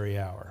that very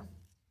hour.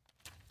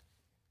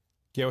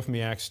 Get with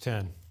me, Acts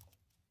 10.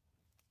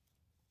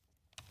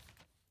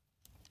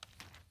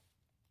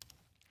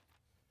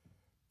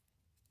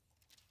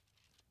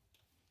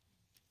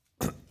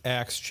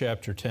 Acts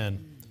chapter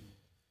 10,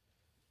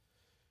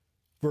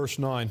 verse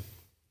 9.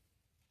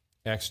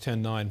 Acts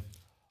 10:9.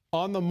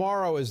 On the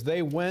morrow, as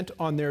they went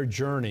on their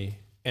journey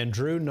and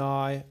drew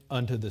nigh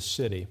unto the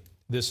city,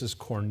 this is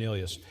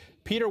Cornelius,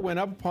 Peter went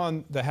up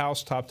upon the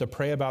housetop to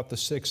pray about the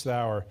 6th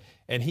hour,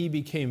 and he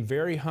became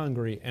very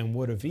hungry and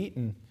would have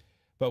eaten,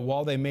 but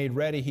while they made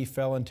ready, he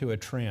fell into a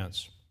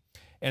trance,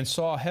 and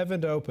saw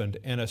heaven opened,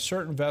 and a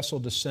certain vessel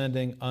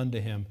descending unto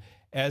him,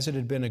 as it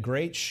had been a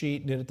great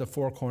sheet knit at the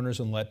four corners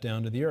and let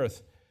down to the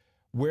earth,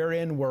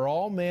 wherein were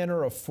all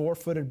manner of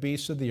four-footed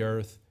beasts of the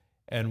earth,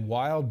 and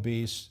wild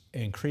beasts,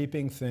 and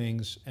creeping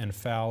things, and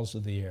fowls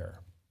of the air.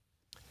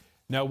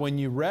 Now, when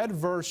you read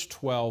verse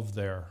 12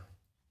 there,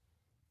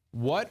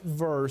 what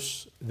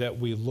verse that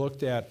we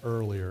looked at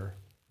earlier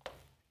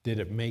did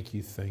it make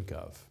you think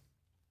of?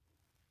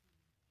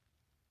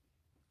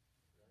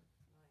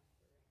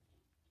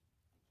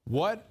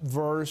 What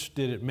verse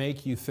did it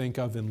make you think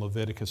of in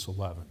Leviticus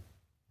 11?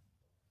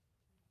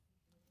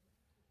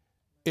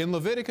 In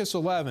Leviticus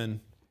 11,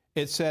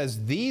 it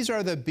says, These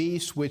are the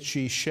beasts which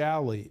ye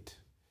shall eat.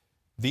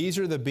 These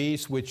are the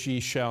beasts which ye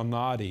shall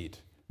not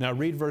eat. Now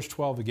read verse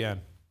 12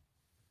 again.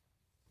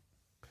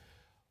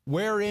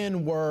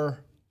 Wherein were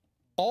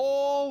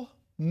all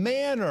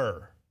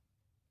manner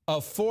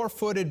of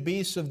four-footed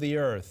beasts of the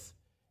earth,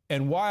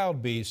 and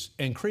wild beasts,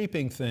 and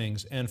creeping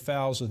things, and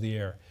fowls of the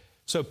air.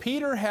 So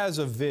Peter has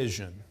a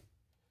vision.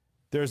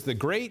 There's the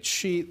great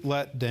sheet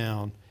let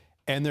down,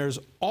 and there's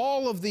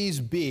all of these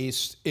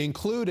beasts,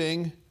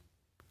 including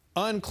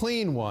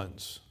unclean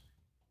ones.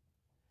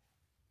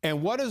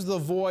 And what does the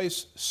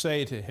voice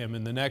say to him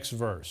in the next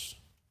verse?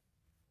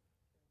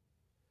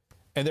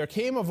 And there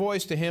came a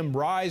voice to him,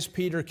 Rise,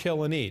 Peter,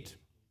 kill and eat.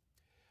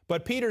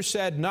 But Peter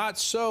said, Not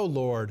so,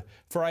 Lord,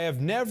 for I have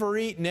never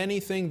eaten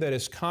anything that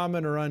is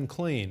common or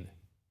unclean.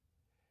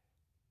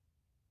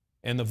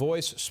 And the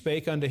voice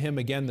spake unto him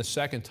again the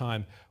second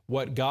time,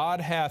 What God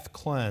hath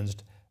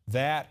cleansed,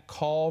 that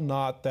call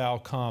not thou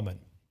common.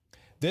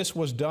 This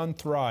was done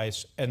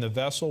thrice, and the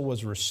vessel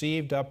was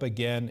received up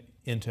again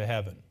into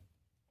heaven.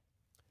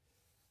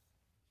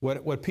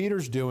 What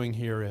Peter's doing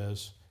here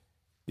is,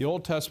 the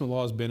Old Testament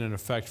law has been in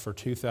effect for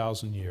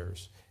 2,000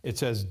 years. It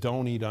says,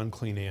 don't eat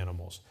unclean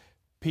animals.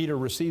 Peter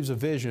receives a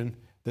vision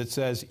that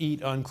says,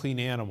 eat unclean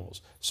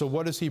animals. So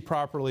what does he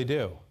properly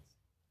do?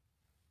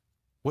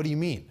 What do you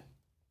mean?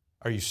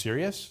 Are you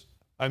serious?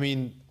 I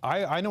mean,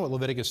 I know what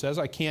Leviticus says.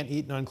 I can't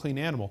eat an unclean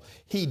animal.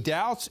 He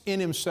doubts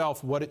in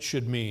himself what it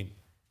should mean.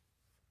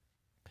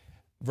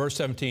 Verse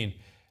 17.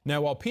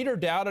 Now, while Peter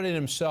doubted in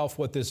himself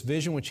what this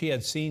vision which he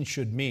had seen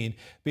should mean,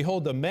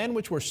 behold, the men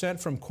which were sent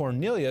from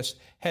Cornelius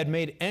had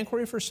made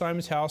enquiry for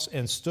Simon's house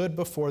and stood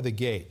before the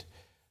gate.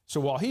 So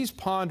while he's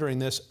pondering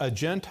this, a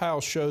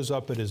Gentile shows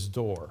up at his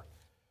door.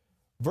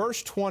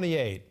 Verse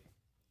 28.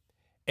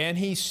 And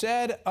he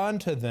said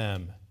unto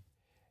them,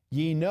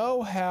 Ye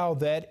know how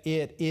that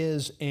it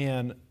is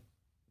an,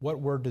 what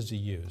word does he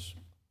use?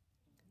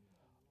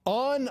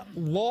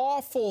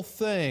 Unlawful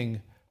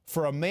thing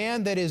for a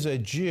man that is a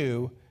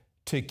Jew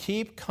to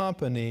keep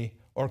company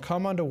or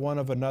come unto one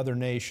of another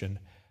nation.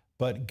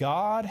 But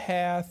God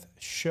hath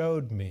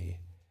showed me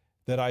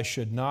that I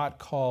should not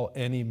call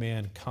any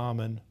man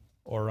common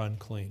or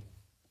unclean.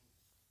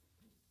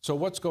 So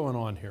what's going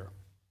on here?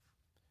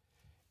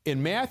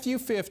 In Matthew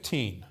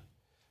 15,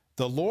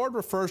 the Lord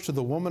refers to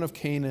the woman of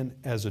Canaan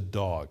as a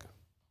dog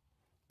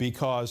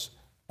because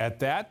at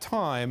that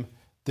time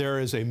there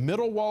is a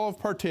middle wall of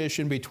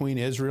partition between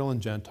Israel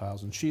and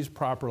Gentiles, and she's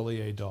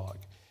properly a dog.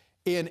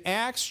 In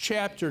Acts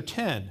chapter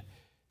 10,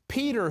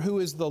 Peter, who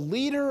is the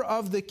leader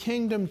of the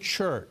kingdom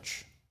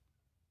church,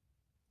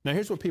 now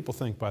here's what people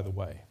think, by the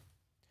way.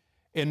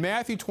 In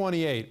Matthew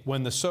 28,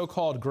 when the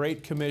so-called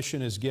Great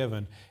Commission is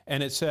given,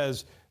 and it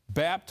says,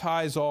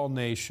 baptize all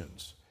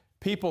nations,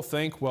 people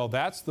think, well,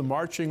 that's the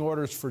marching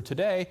orders for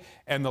today,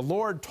 and the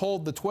Lord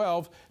told the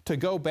 12 to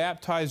go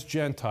baptize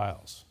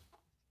Gentiles.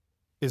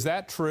 Is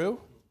that true?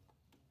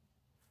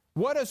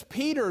 What does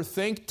Peter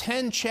think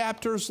 10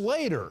 chapters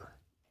later?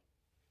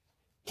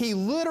 He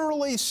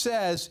literally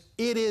says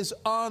it is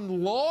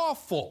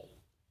unlawful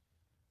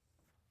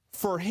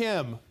for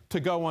him to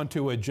go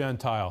unto a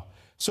Gentile.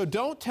 So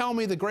don't tell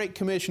me the Great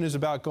Commission is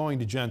about going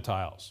to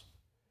Gentiles,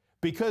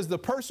 because the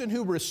person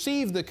who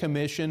received the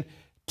commission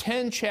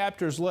 10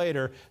 chapters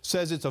later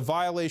says it's a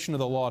violation of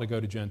the law to go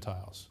to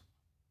Gentiles.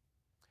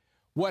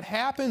 What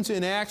happens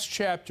in Acts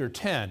chapter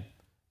 10,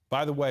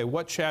 by the way,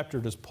 what chapter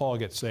does Paul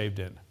get saved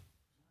in?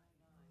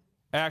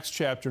 Acts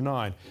chapter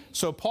 9.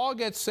 So Paul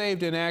gets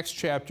saved in Acts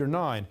chapter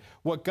 9.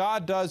 What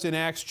God does in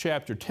Acts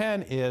chapter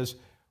 10 is,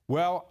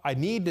 well, I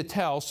need to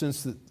tell,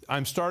 since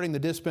I'm starting the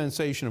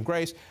dispensation of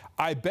grace,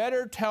 I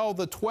better tell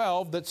the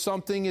 12 that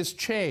something is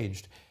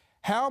changed.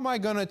 How am I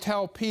going to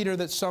tell Peter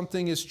that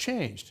something is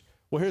changed?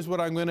 Well, here's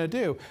what I'm going to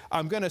do.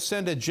 I'm going to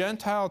send a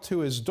Gentile to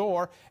his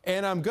door,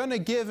 and I'm going to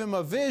give him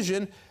a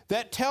vision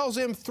that tells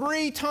him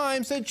 3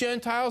 times that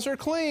Gentiles are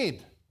clean.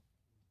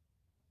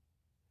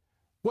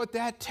 What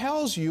that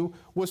tells you,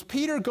 was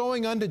Peter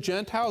going unto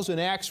Gentiles in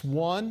Acts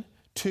 1,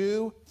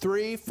 2,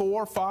 3,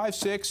 4, 5,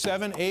 6,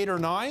 7, 8, or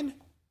 9?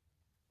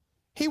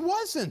 He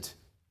wasn't.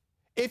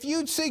 If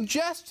you'd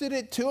suggested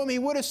it to him, he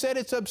would have said,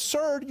 it's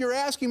absurd. You're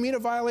asking me to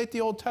violate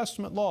the Old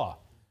Testament law.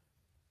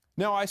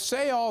 Now, I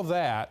say all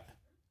that.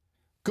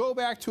 Go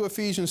back to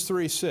Ephesians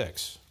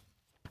 3:6.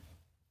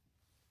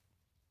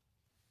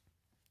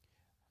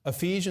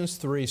 Ephesians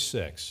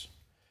 3:6.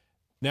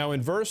 Now,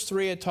 in verse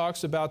 3, it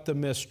talks about the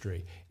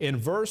mystery. In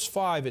verse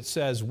 5, it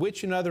says,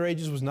 which in other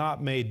ages was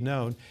not made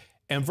known.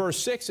 And verse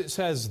 6, it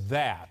says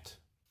that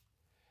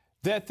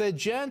the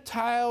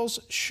Gentiles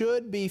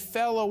should be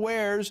fellow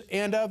heirs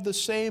and of the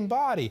same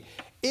body.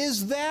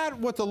 Is that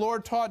what the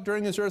Lord taught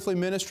during his earthly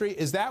ministry?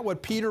 Is that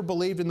what Peter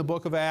believed in the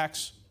book of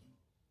Acts?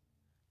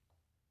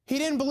 He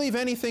didn't believe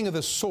anything of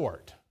the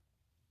sort.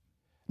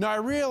 Now, I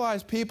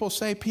realize people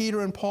say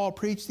Peter and Paul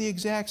preach the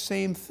exact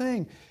same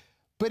thing.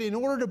 But in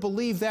order to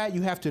believe that,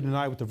 you have to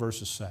deny what the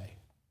verses say.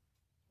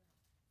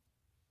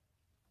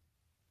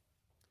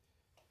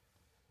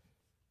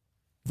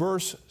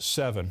 Verse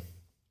 7.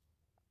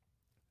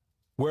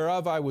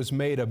 Whereof I was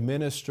made a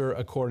minister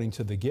according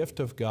to the gift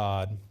of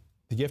God,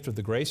 the gift of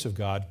the grace of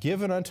God,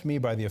 given unto me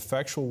by the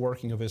effectual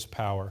working of his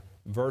power.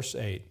 Verse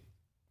 8.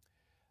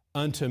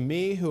 Unto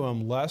me, who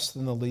am less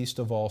than the least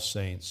of all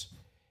saints,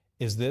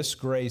 is this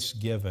grace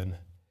given,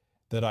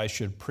 that I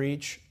should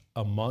preach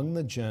among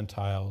the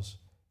Gentiles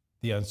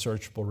the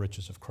unsearchable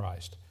riches of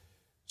Christ.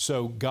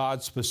 So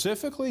God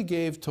specifically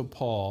gave to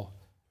Paul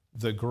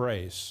the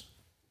grace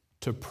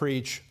to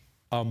preach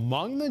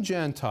among the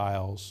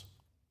Gentiles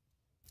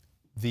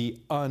the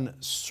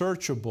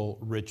unsearchable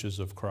riches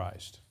of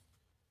Christ.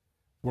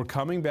 We're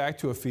coming back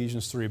to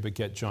Ephesians 3, but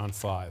get John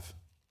 5.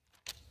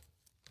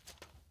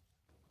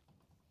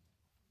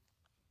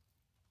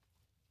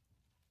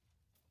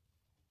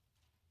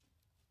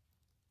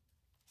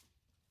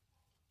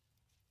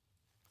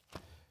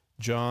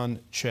 John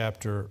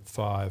chapter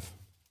 5,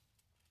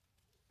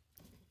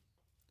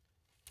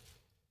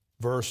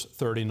 verse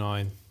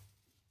 39.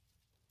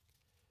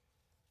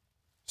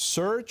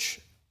 Search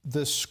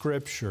the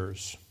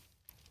Scriptures,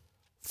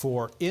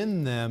 for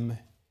in them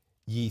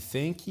ye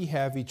think ye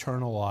have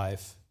eternal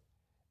life,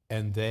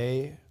 and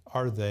they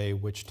are they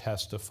which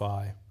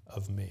testify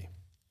of me.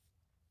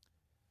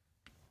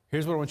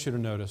 Here's what I want you to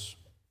notice.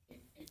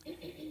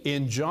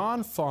 In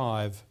John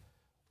 5,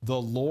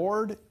 the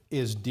Lord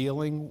is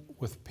dealing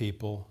with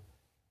people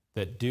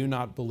that do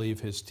not believe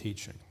his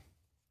teaching.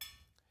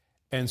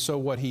 And so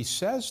what he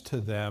says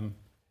to them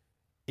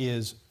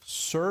is,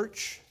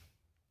 search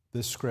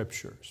the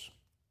Scriptures.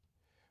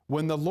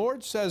 When the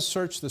Lord says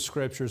search the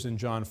Scriptures in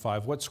John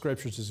 5, what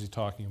Scriptures is he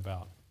talking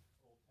about?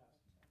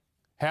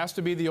 Has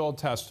to be the Old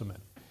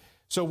Testament.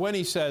 So when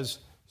he says,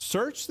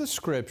 search the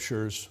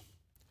Scriptures,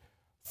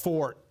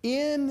 for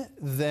in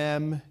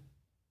them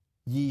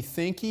ye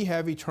think ye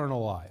have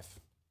eternal life.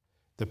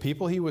 The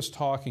people he was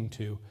talking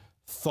to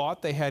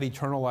thought they had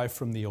eternal life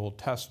from the Old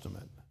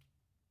Testament.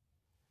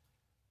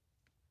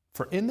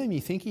 For in them ye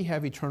think ye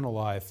have eternal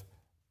life,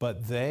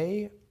 but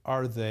they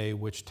are they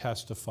which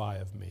testify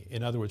of me.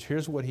 In other words,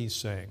 here's what he's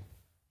saying.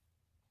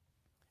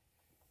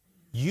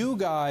 You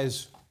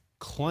guys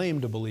claim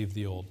to believe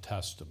the Old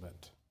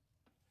Testament,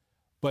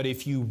 but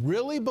if you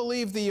really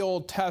believe the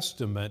Old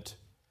Testament,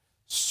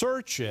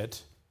 search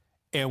it,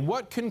 and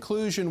what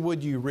conclusion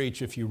would you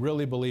reach if you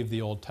really believe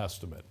the Old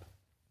Testament?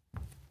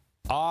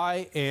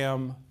 I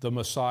am the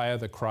Messiah,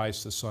 the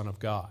Christ, the Son of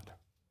God.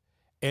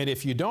 And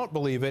if you don't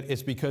believe it,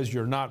 it's because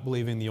you're not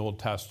believing the Old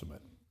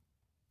Testament.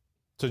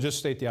 So just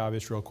state the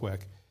obvious real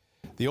quick.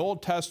 The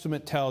Old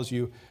Testament tells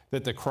you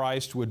that the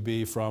Christ would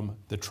be from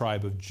the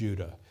tribe of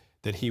Judah,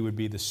 that he would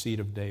be the seed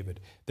of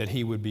David, that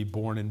he would be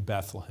born in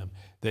Bethlehem,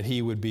 that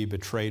he would be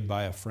betrayed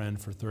by a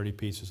friend for 30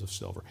 pieces of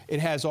silver. It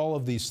has all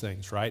of these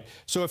things, right?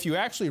 So if you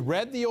actually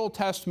read the Old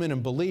Testament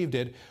and believed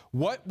it,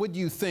 what would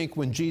you think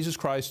when Jesus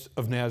Christ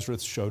of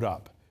Nazareth showed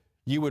up?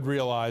 You would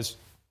realize,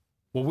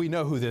 well, we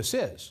know who this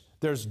is.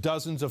 There's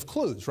dozens of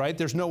clues, right?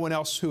 There's no one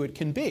else who it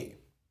can be.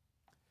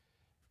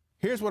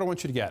 Here's what I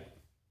want you to get.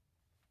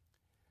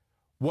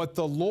 What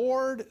the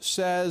Lord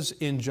says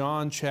in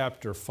John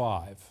chapter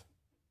 5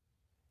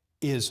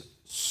 is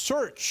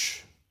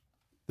search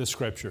the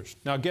Scriptures.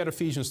 Now get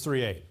Ephesians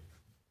 3:8.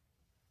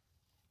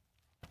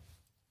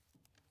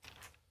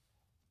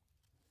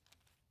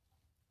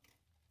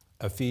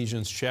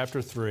 Ephesians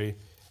chapter 3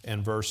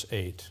 and verse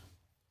 8.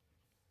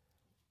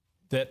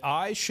 That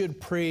I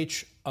should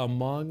preach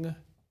among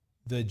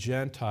the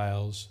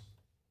Gentiles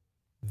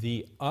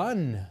the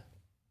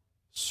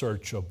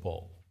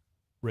unsearchable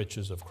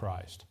riches of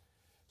Christ.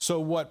 So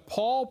what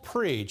Paul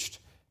preached,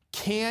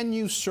 can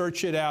you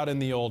search it out in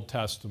the Old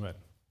Testament?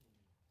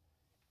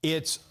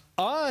 It's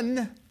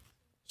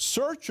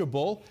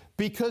unsearchable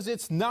because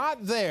it's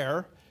not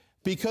there,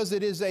 because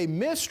it is a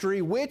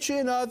mystery which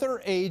in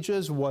other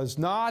ages was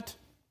not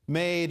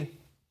made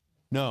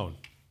known.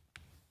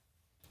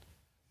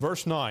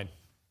 Verse 9.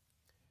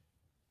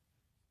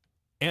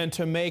 And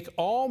to make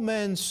all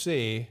men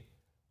see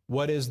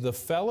what is the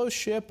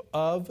fellowship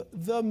of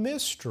the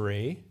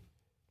mystery.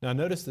 Now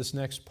notice this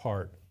next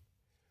part.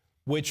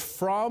 Which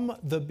from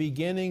the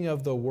beginning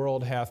of the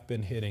world hath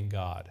been hid in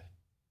God.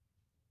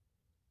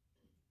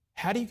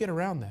 How do you get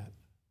around that?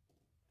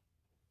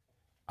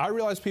 I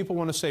realize people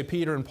want to say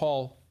Peter and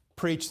Paul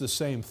preach the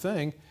same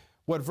thing.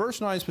 What verse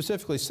 9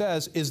 specifically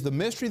says is the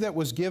mystery that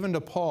was given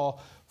to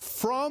Paul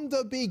from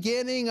the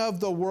beginning of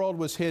the world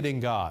was hid in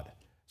God.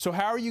 So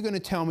how are you going to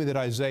tell me that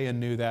Isaiah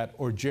knew that,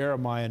 or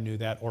Jeremiah knew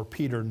that, or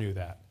Peter knew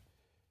that?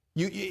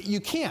 You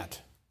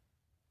can't.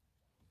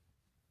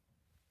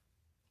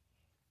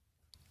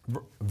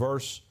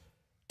 Verse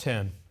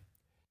 10.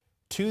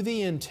 To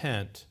the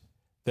intent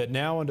that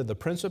now unto the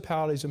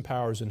principalities and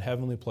powers in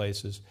heavenly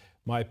places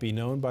might be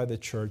known by the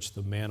church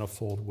the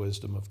manifold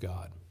wisdom of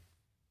God.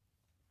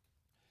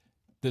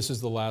 This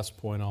is the last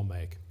point I'll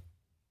make.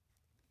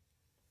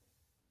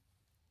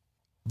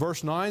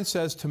 Verse 9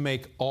 says to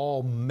make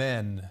all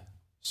men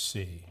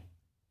see.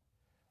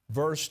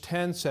 Verse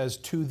 10 says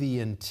to the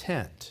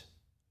intent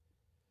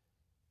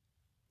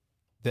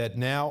that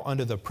now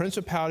unto the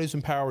principalities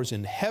and powers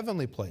in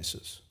heavenly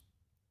places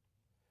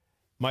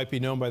might be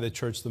known by the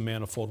church the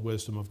manifold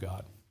wisdom of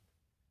God.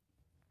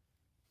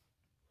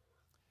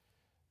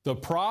 The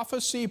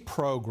prophecy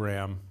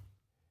program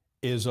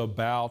is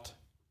about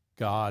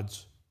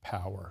God's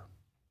power.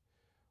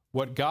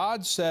 What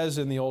God says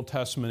in the Old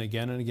Testament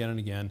again and again and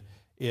again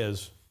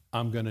is,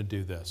 I'm going to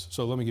do this.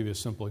 So let me give you a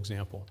simple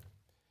example.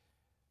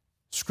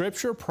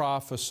 Scripture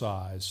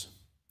prophesies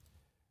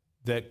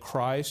that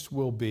Christ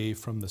will be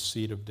from the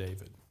seed of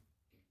David,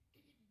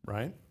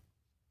 right?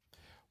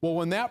 Well,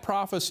 when that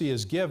prophecy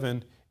is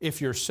given,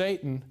 if you're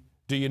Satan,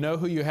 do you know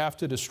who you have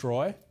to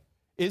destroy?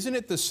 Isn't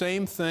it the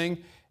same thing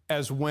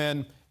as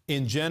when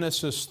in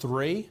Genesis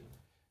 3,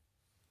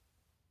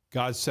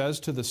 God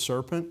says to the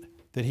serpent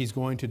that he's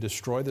going to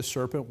destroy the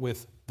serpent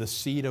with the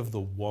seed of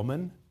the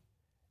woman?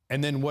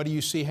 And then what do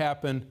you see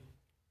happen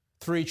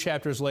 3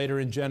 chapters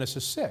later in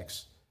Genesis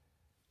 6?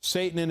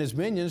 Satan and his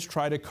minions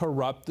try to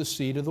corrupt the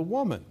seed of the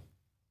woman.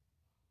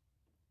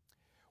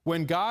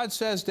 When God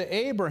says to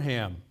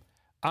Abraham,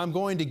 I'm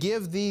going to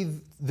give thee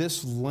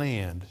this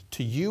land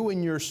to you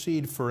and your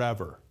seed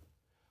forever.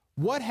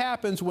 What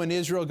happens when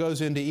Israel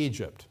goes into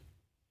Egypt?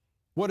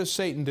 What does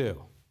Satan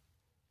do?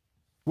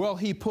 Well,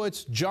 he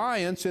puts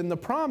giants in the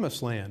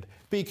promised land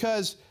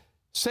because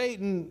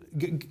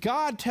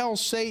God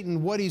tells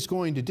Satan what he's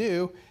going to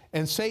do,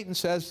 and Satan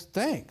says,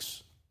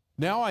 thanks.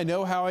 Now I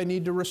know how I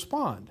need to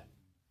respond.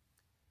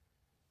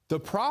 The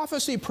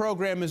prophecy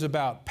program is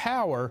about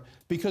power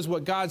because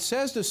what God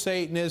says to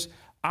Satan is,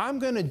 I'm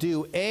going to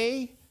do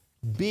A,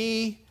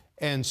 B,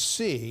 and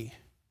C.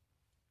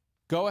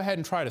 Go ahead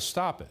and try to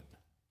stop it.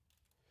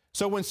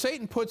 So when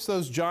Satan puts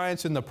those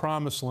giants in the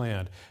promised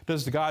land,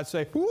 does the God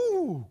say,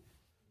 whoo,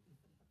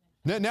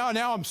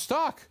 now I'm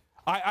stuck.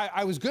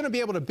 I was going to be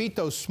able to beat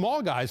those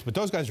small guys, but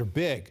those guys are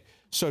big.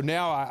 So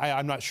now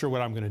I'm not sure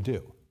what I'm going to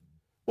do.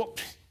 Well,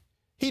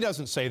 he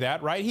doesn't say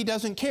that, right? He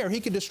doesn't care. He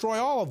could destroy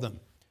all of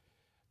them.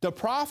 The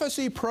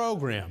prophecy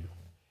program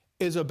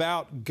is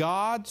about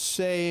God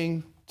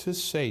saying to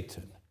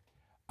Satan,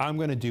 I'm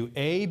going to do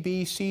A,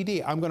 B, C,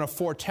 D. I'm going to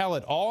foretell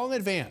it all in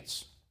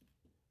advance,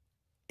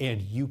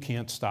 and you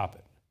can't stop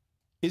it.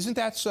 Isn't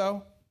that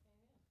so?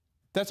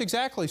 That's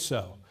exactly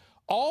so.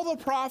 All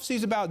the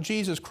prophecies about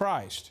Jesus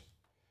Christ,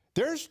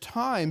 there's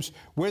times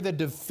where the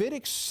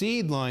Davidic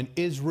seed line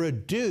is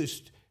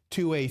reduced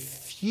to a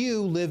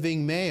few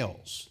living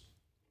males.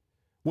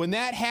 When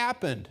that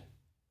happened,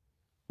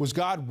 was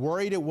God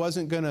worried it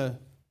wasn't going to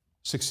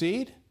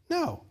succeed?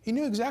 No, he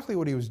knew exactly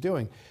what he was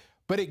doing.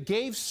 But it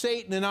gave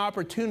Satan an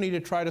opportunity to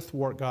try to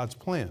thwart God's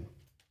plan.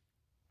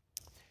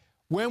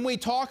 When we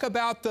talk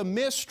about the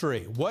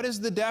mystery, what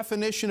is the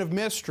definition of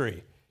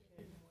mystery?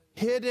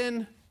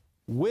 Hidden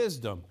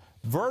wisdom.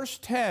 Verse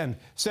 10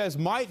 says,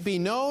 might be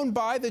known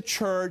by the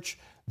church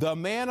the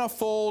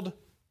manifold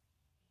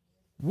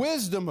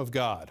wisdom of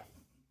God.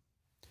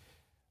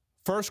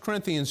 1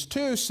 Corinthians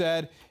 2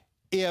 said,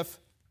 if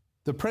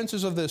the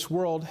princes of this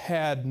world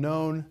had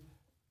known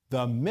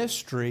the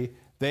mystery,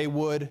 they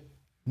would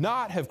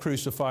not have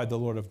crucified the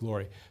Lord of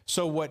glory.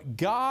 So what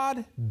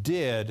God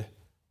did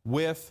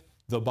with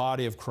the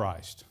body of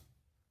Christ,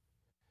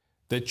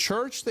 the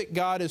church that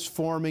God is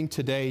forming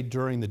today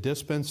during the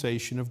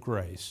dispensation of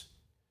grace,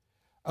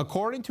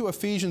 according to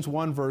Ephesians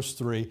 1 verse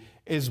 3,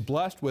 is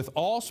blessed with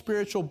all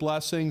spiritual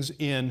blessings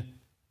in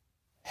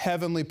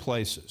heavenly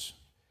places.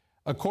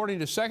 According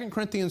to 2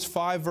 Corinthians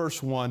 5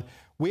 verse 1,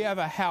 we have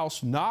a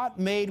house not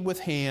made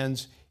with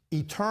hands,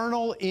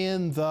 eternal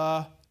in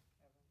the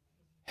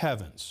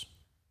heavens.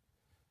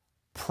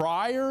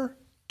 Prior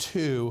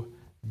to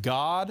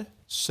God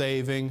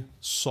saving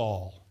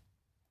Saul,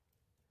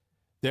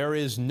 there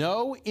is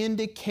no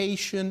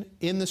indication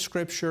in the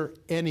Scripture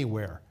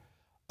anywhere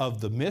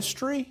of the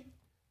mystery,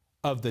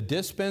 of the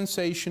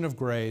dispensation of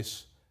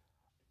grace,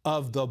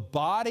 of the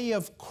body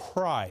of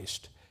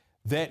Christ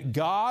that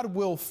God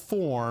will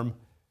form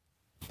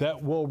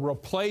that will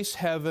replace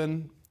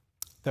heaven,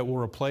 that will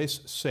replace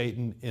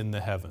Satan in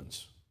the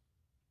heavens.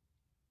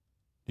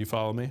 Do you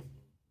follow me?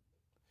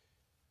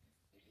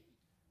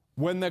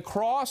 When the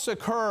cross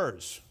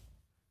occurs,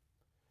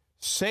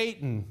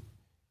 Satan,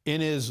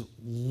 in his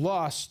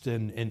lust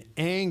and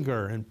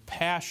anger and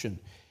passion,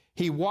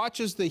 he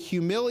watches the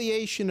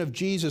humiliation of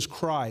Jesus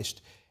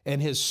Christ and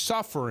his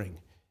suffering,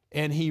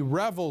 and he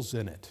revels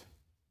in it.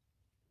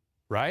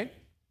 Right?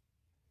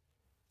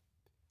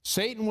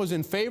 Satan was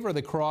in favor of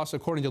the cross,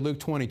 according to Luke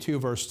 22,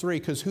 verse 3,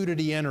 because who did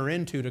he enter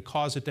into to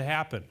cause it to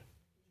happen?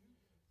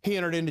 He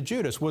entered into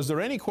Judas. Was there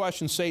any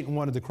question Satan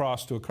wanted the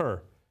cross to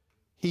occur?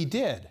 He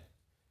did.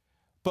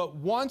 But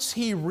once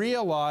he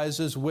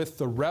realizes with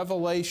the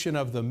revelation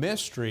of the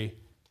mystery,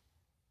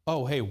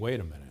 oh, hey, wait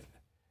a minute.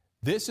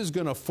 This is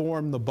going to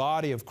form the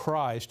body of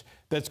Christ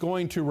that's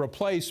going to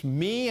replace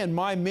me and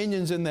my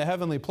minions in the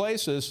heavenly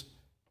places.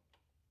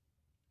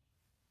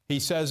 He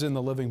says in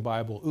the Living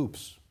Bible,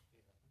 oops.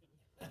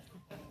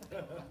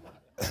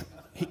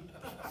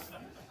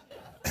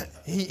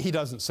 He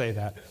doesn't say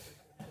that.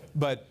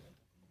 But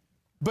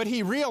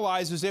he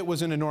realizes it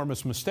was an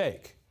enormous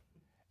mistake.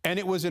 And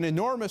it was an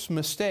enormous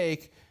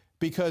mistake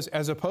because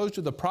as opposed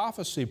to the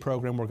prophecy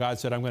program where God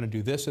said, I'm going to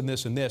do this and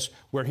this and this,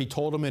 where he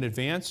told him in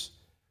advance,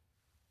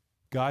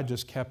 God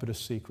just kept it a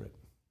secret.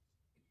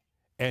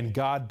 And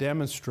God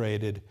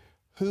demonstrated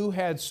who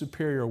had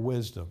superior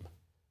wisdom,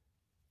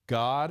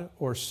 God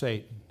or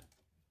Satan.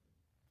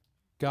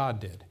 God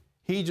did.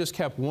 He just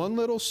kept one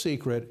little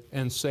secret,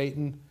 and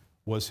Satan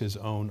was his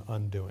own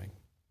undoing.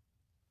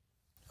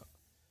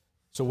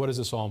 So what does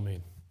this all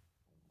mean?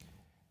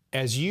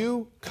 As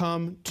you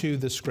come to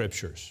the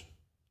Scriptures,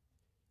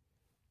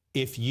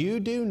 if you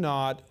do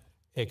not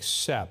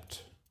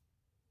accept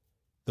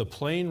the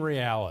plain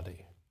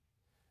reality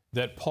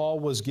that Paul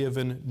was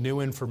given new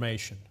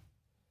information,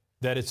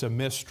 that it's a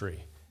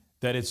mystery,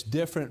 that it's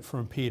different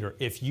from Peter,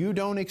 if you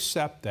don't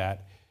accept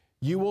that,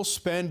 you will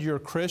spend your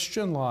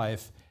Christian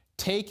life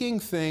taking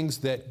things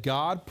that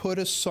God put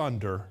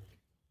asunder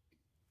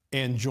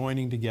and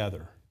joining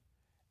together.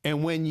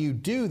 And when you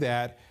do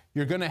that,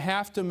 you're going to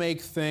have to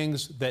make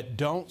things that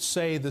don't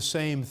say the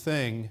same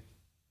thing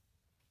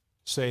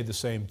say the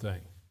same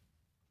thing.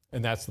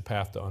 And that's the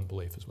path to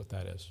unbelief, is what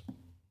that is.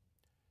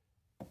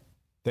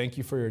 Thank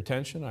you for your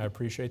attention. I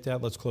appreciate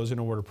that. Let's close in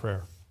a word of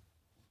prayer.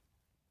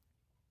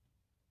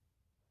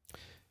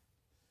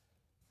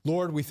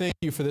 Lord, we thank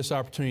you for this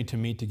opportunity to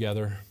meet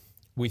together.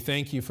 We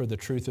thank you for the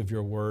truth of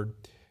your word.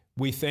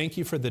 We thank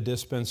you for the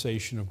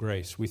dispensation of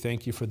grace. We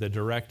thank you for the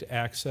direct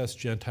access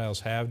Gentiles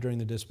have during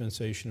the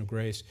dispensation of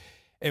grace.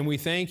 And we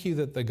thank you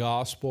that the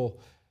gospel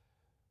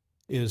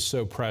is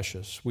so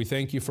precious. We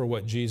thank you for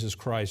what Jesus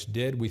Christ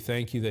did. We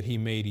thank you that he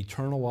made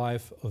eternal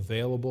life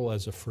available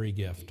as a free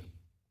gift.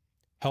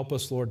 Help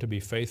us, Lord, to be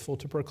faithful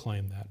to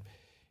proclaim that.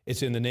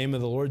 It's in the name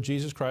of the Lord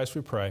Jesus Christ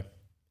we pray.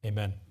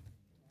 Amen.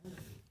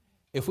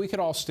 If we could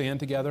all stand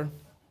together.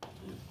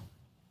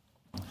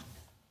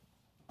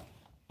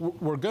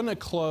 We're going to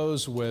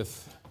close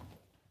with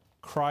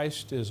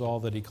Christ is all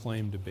that he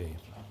claimed to be.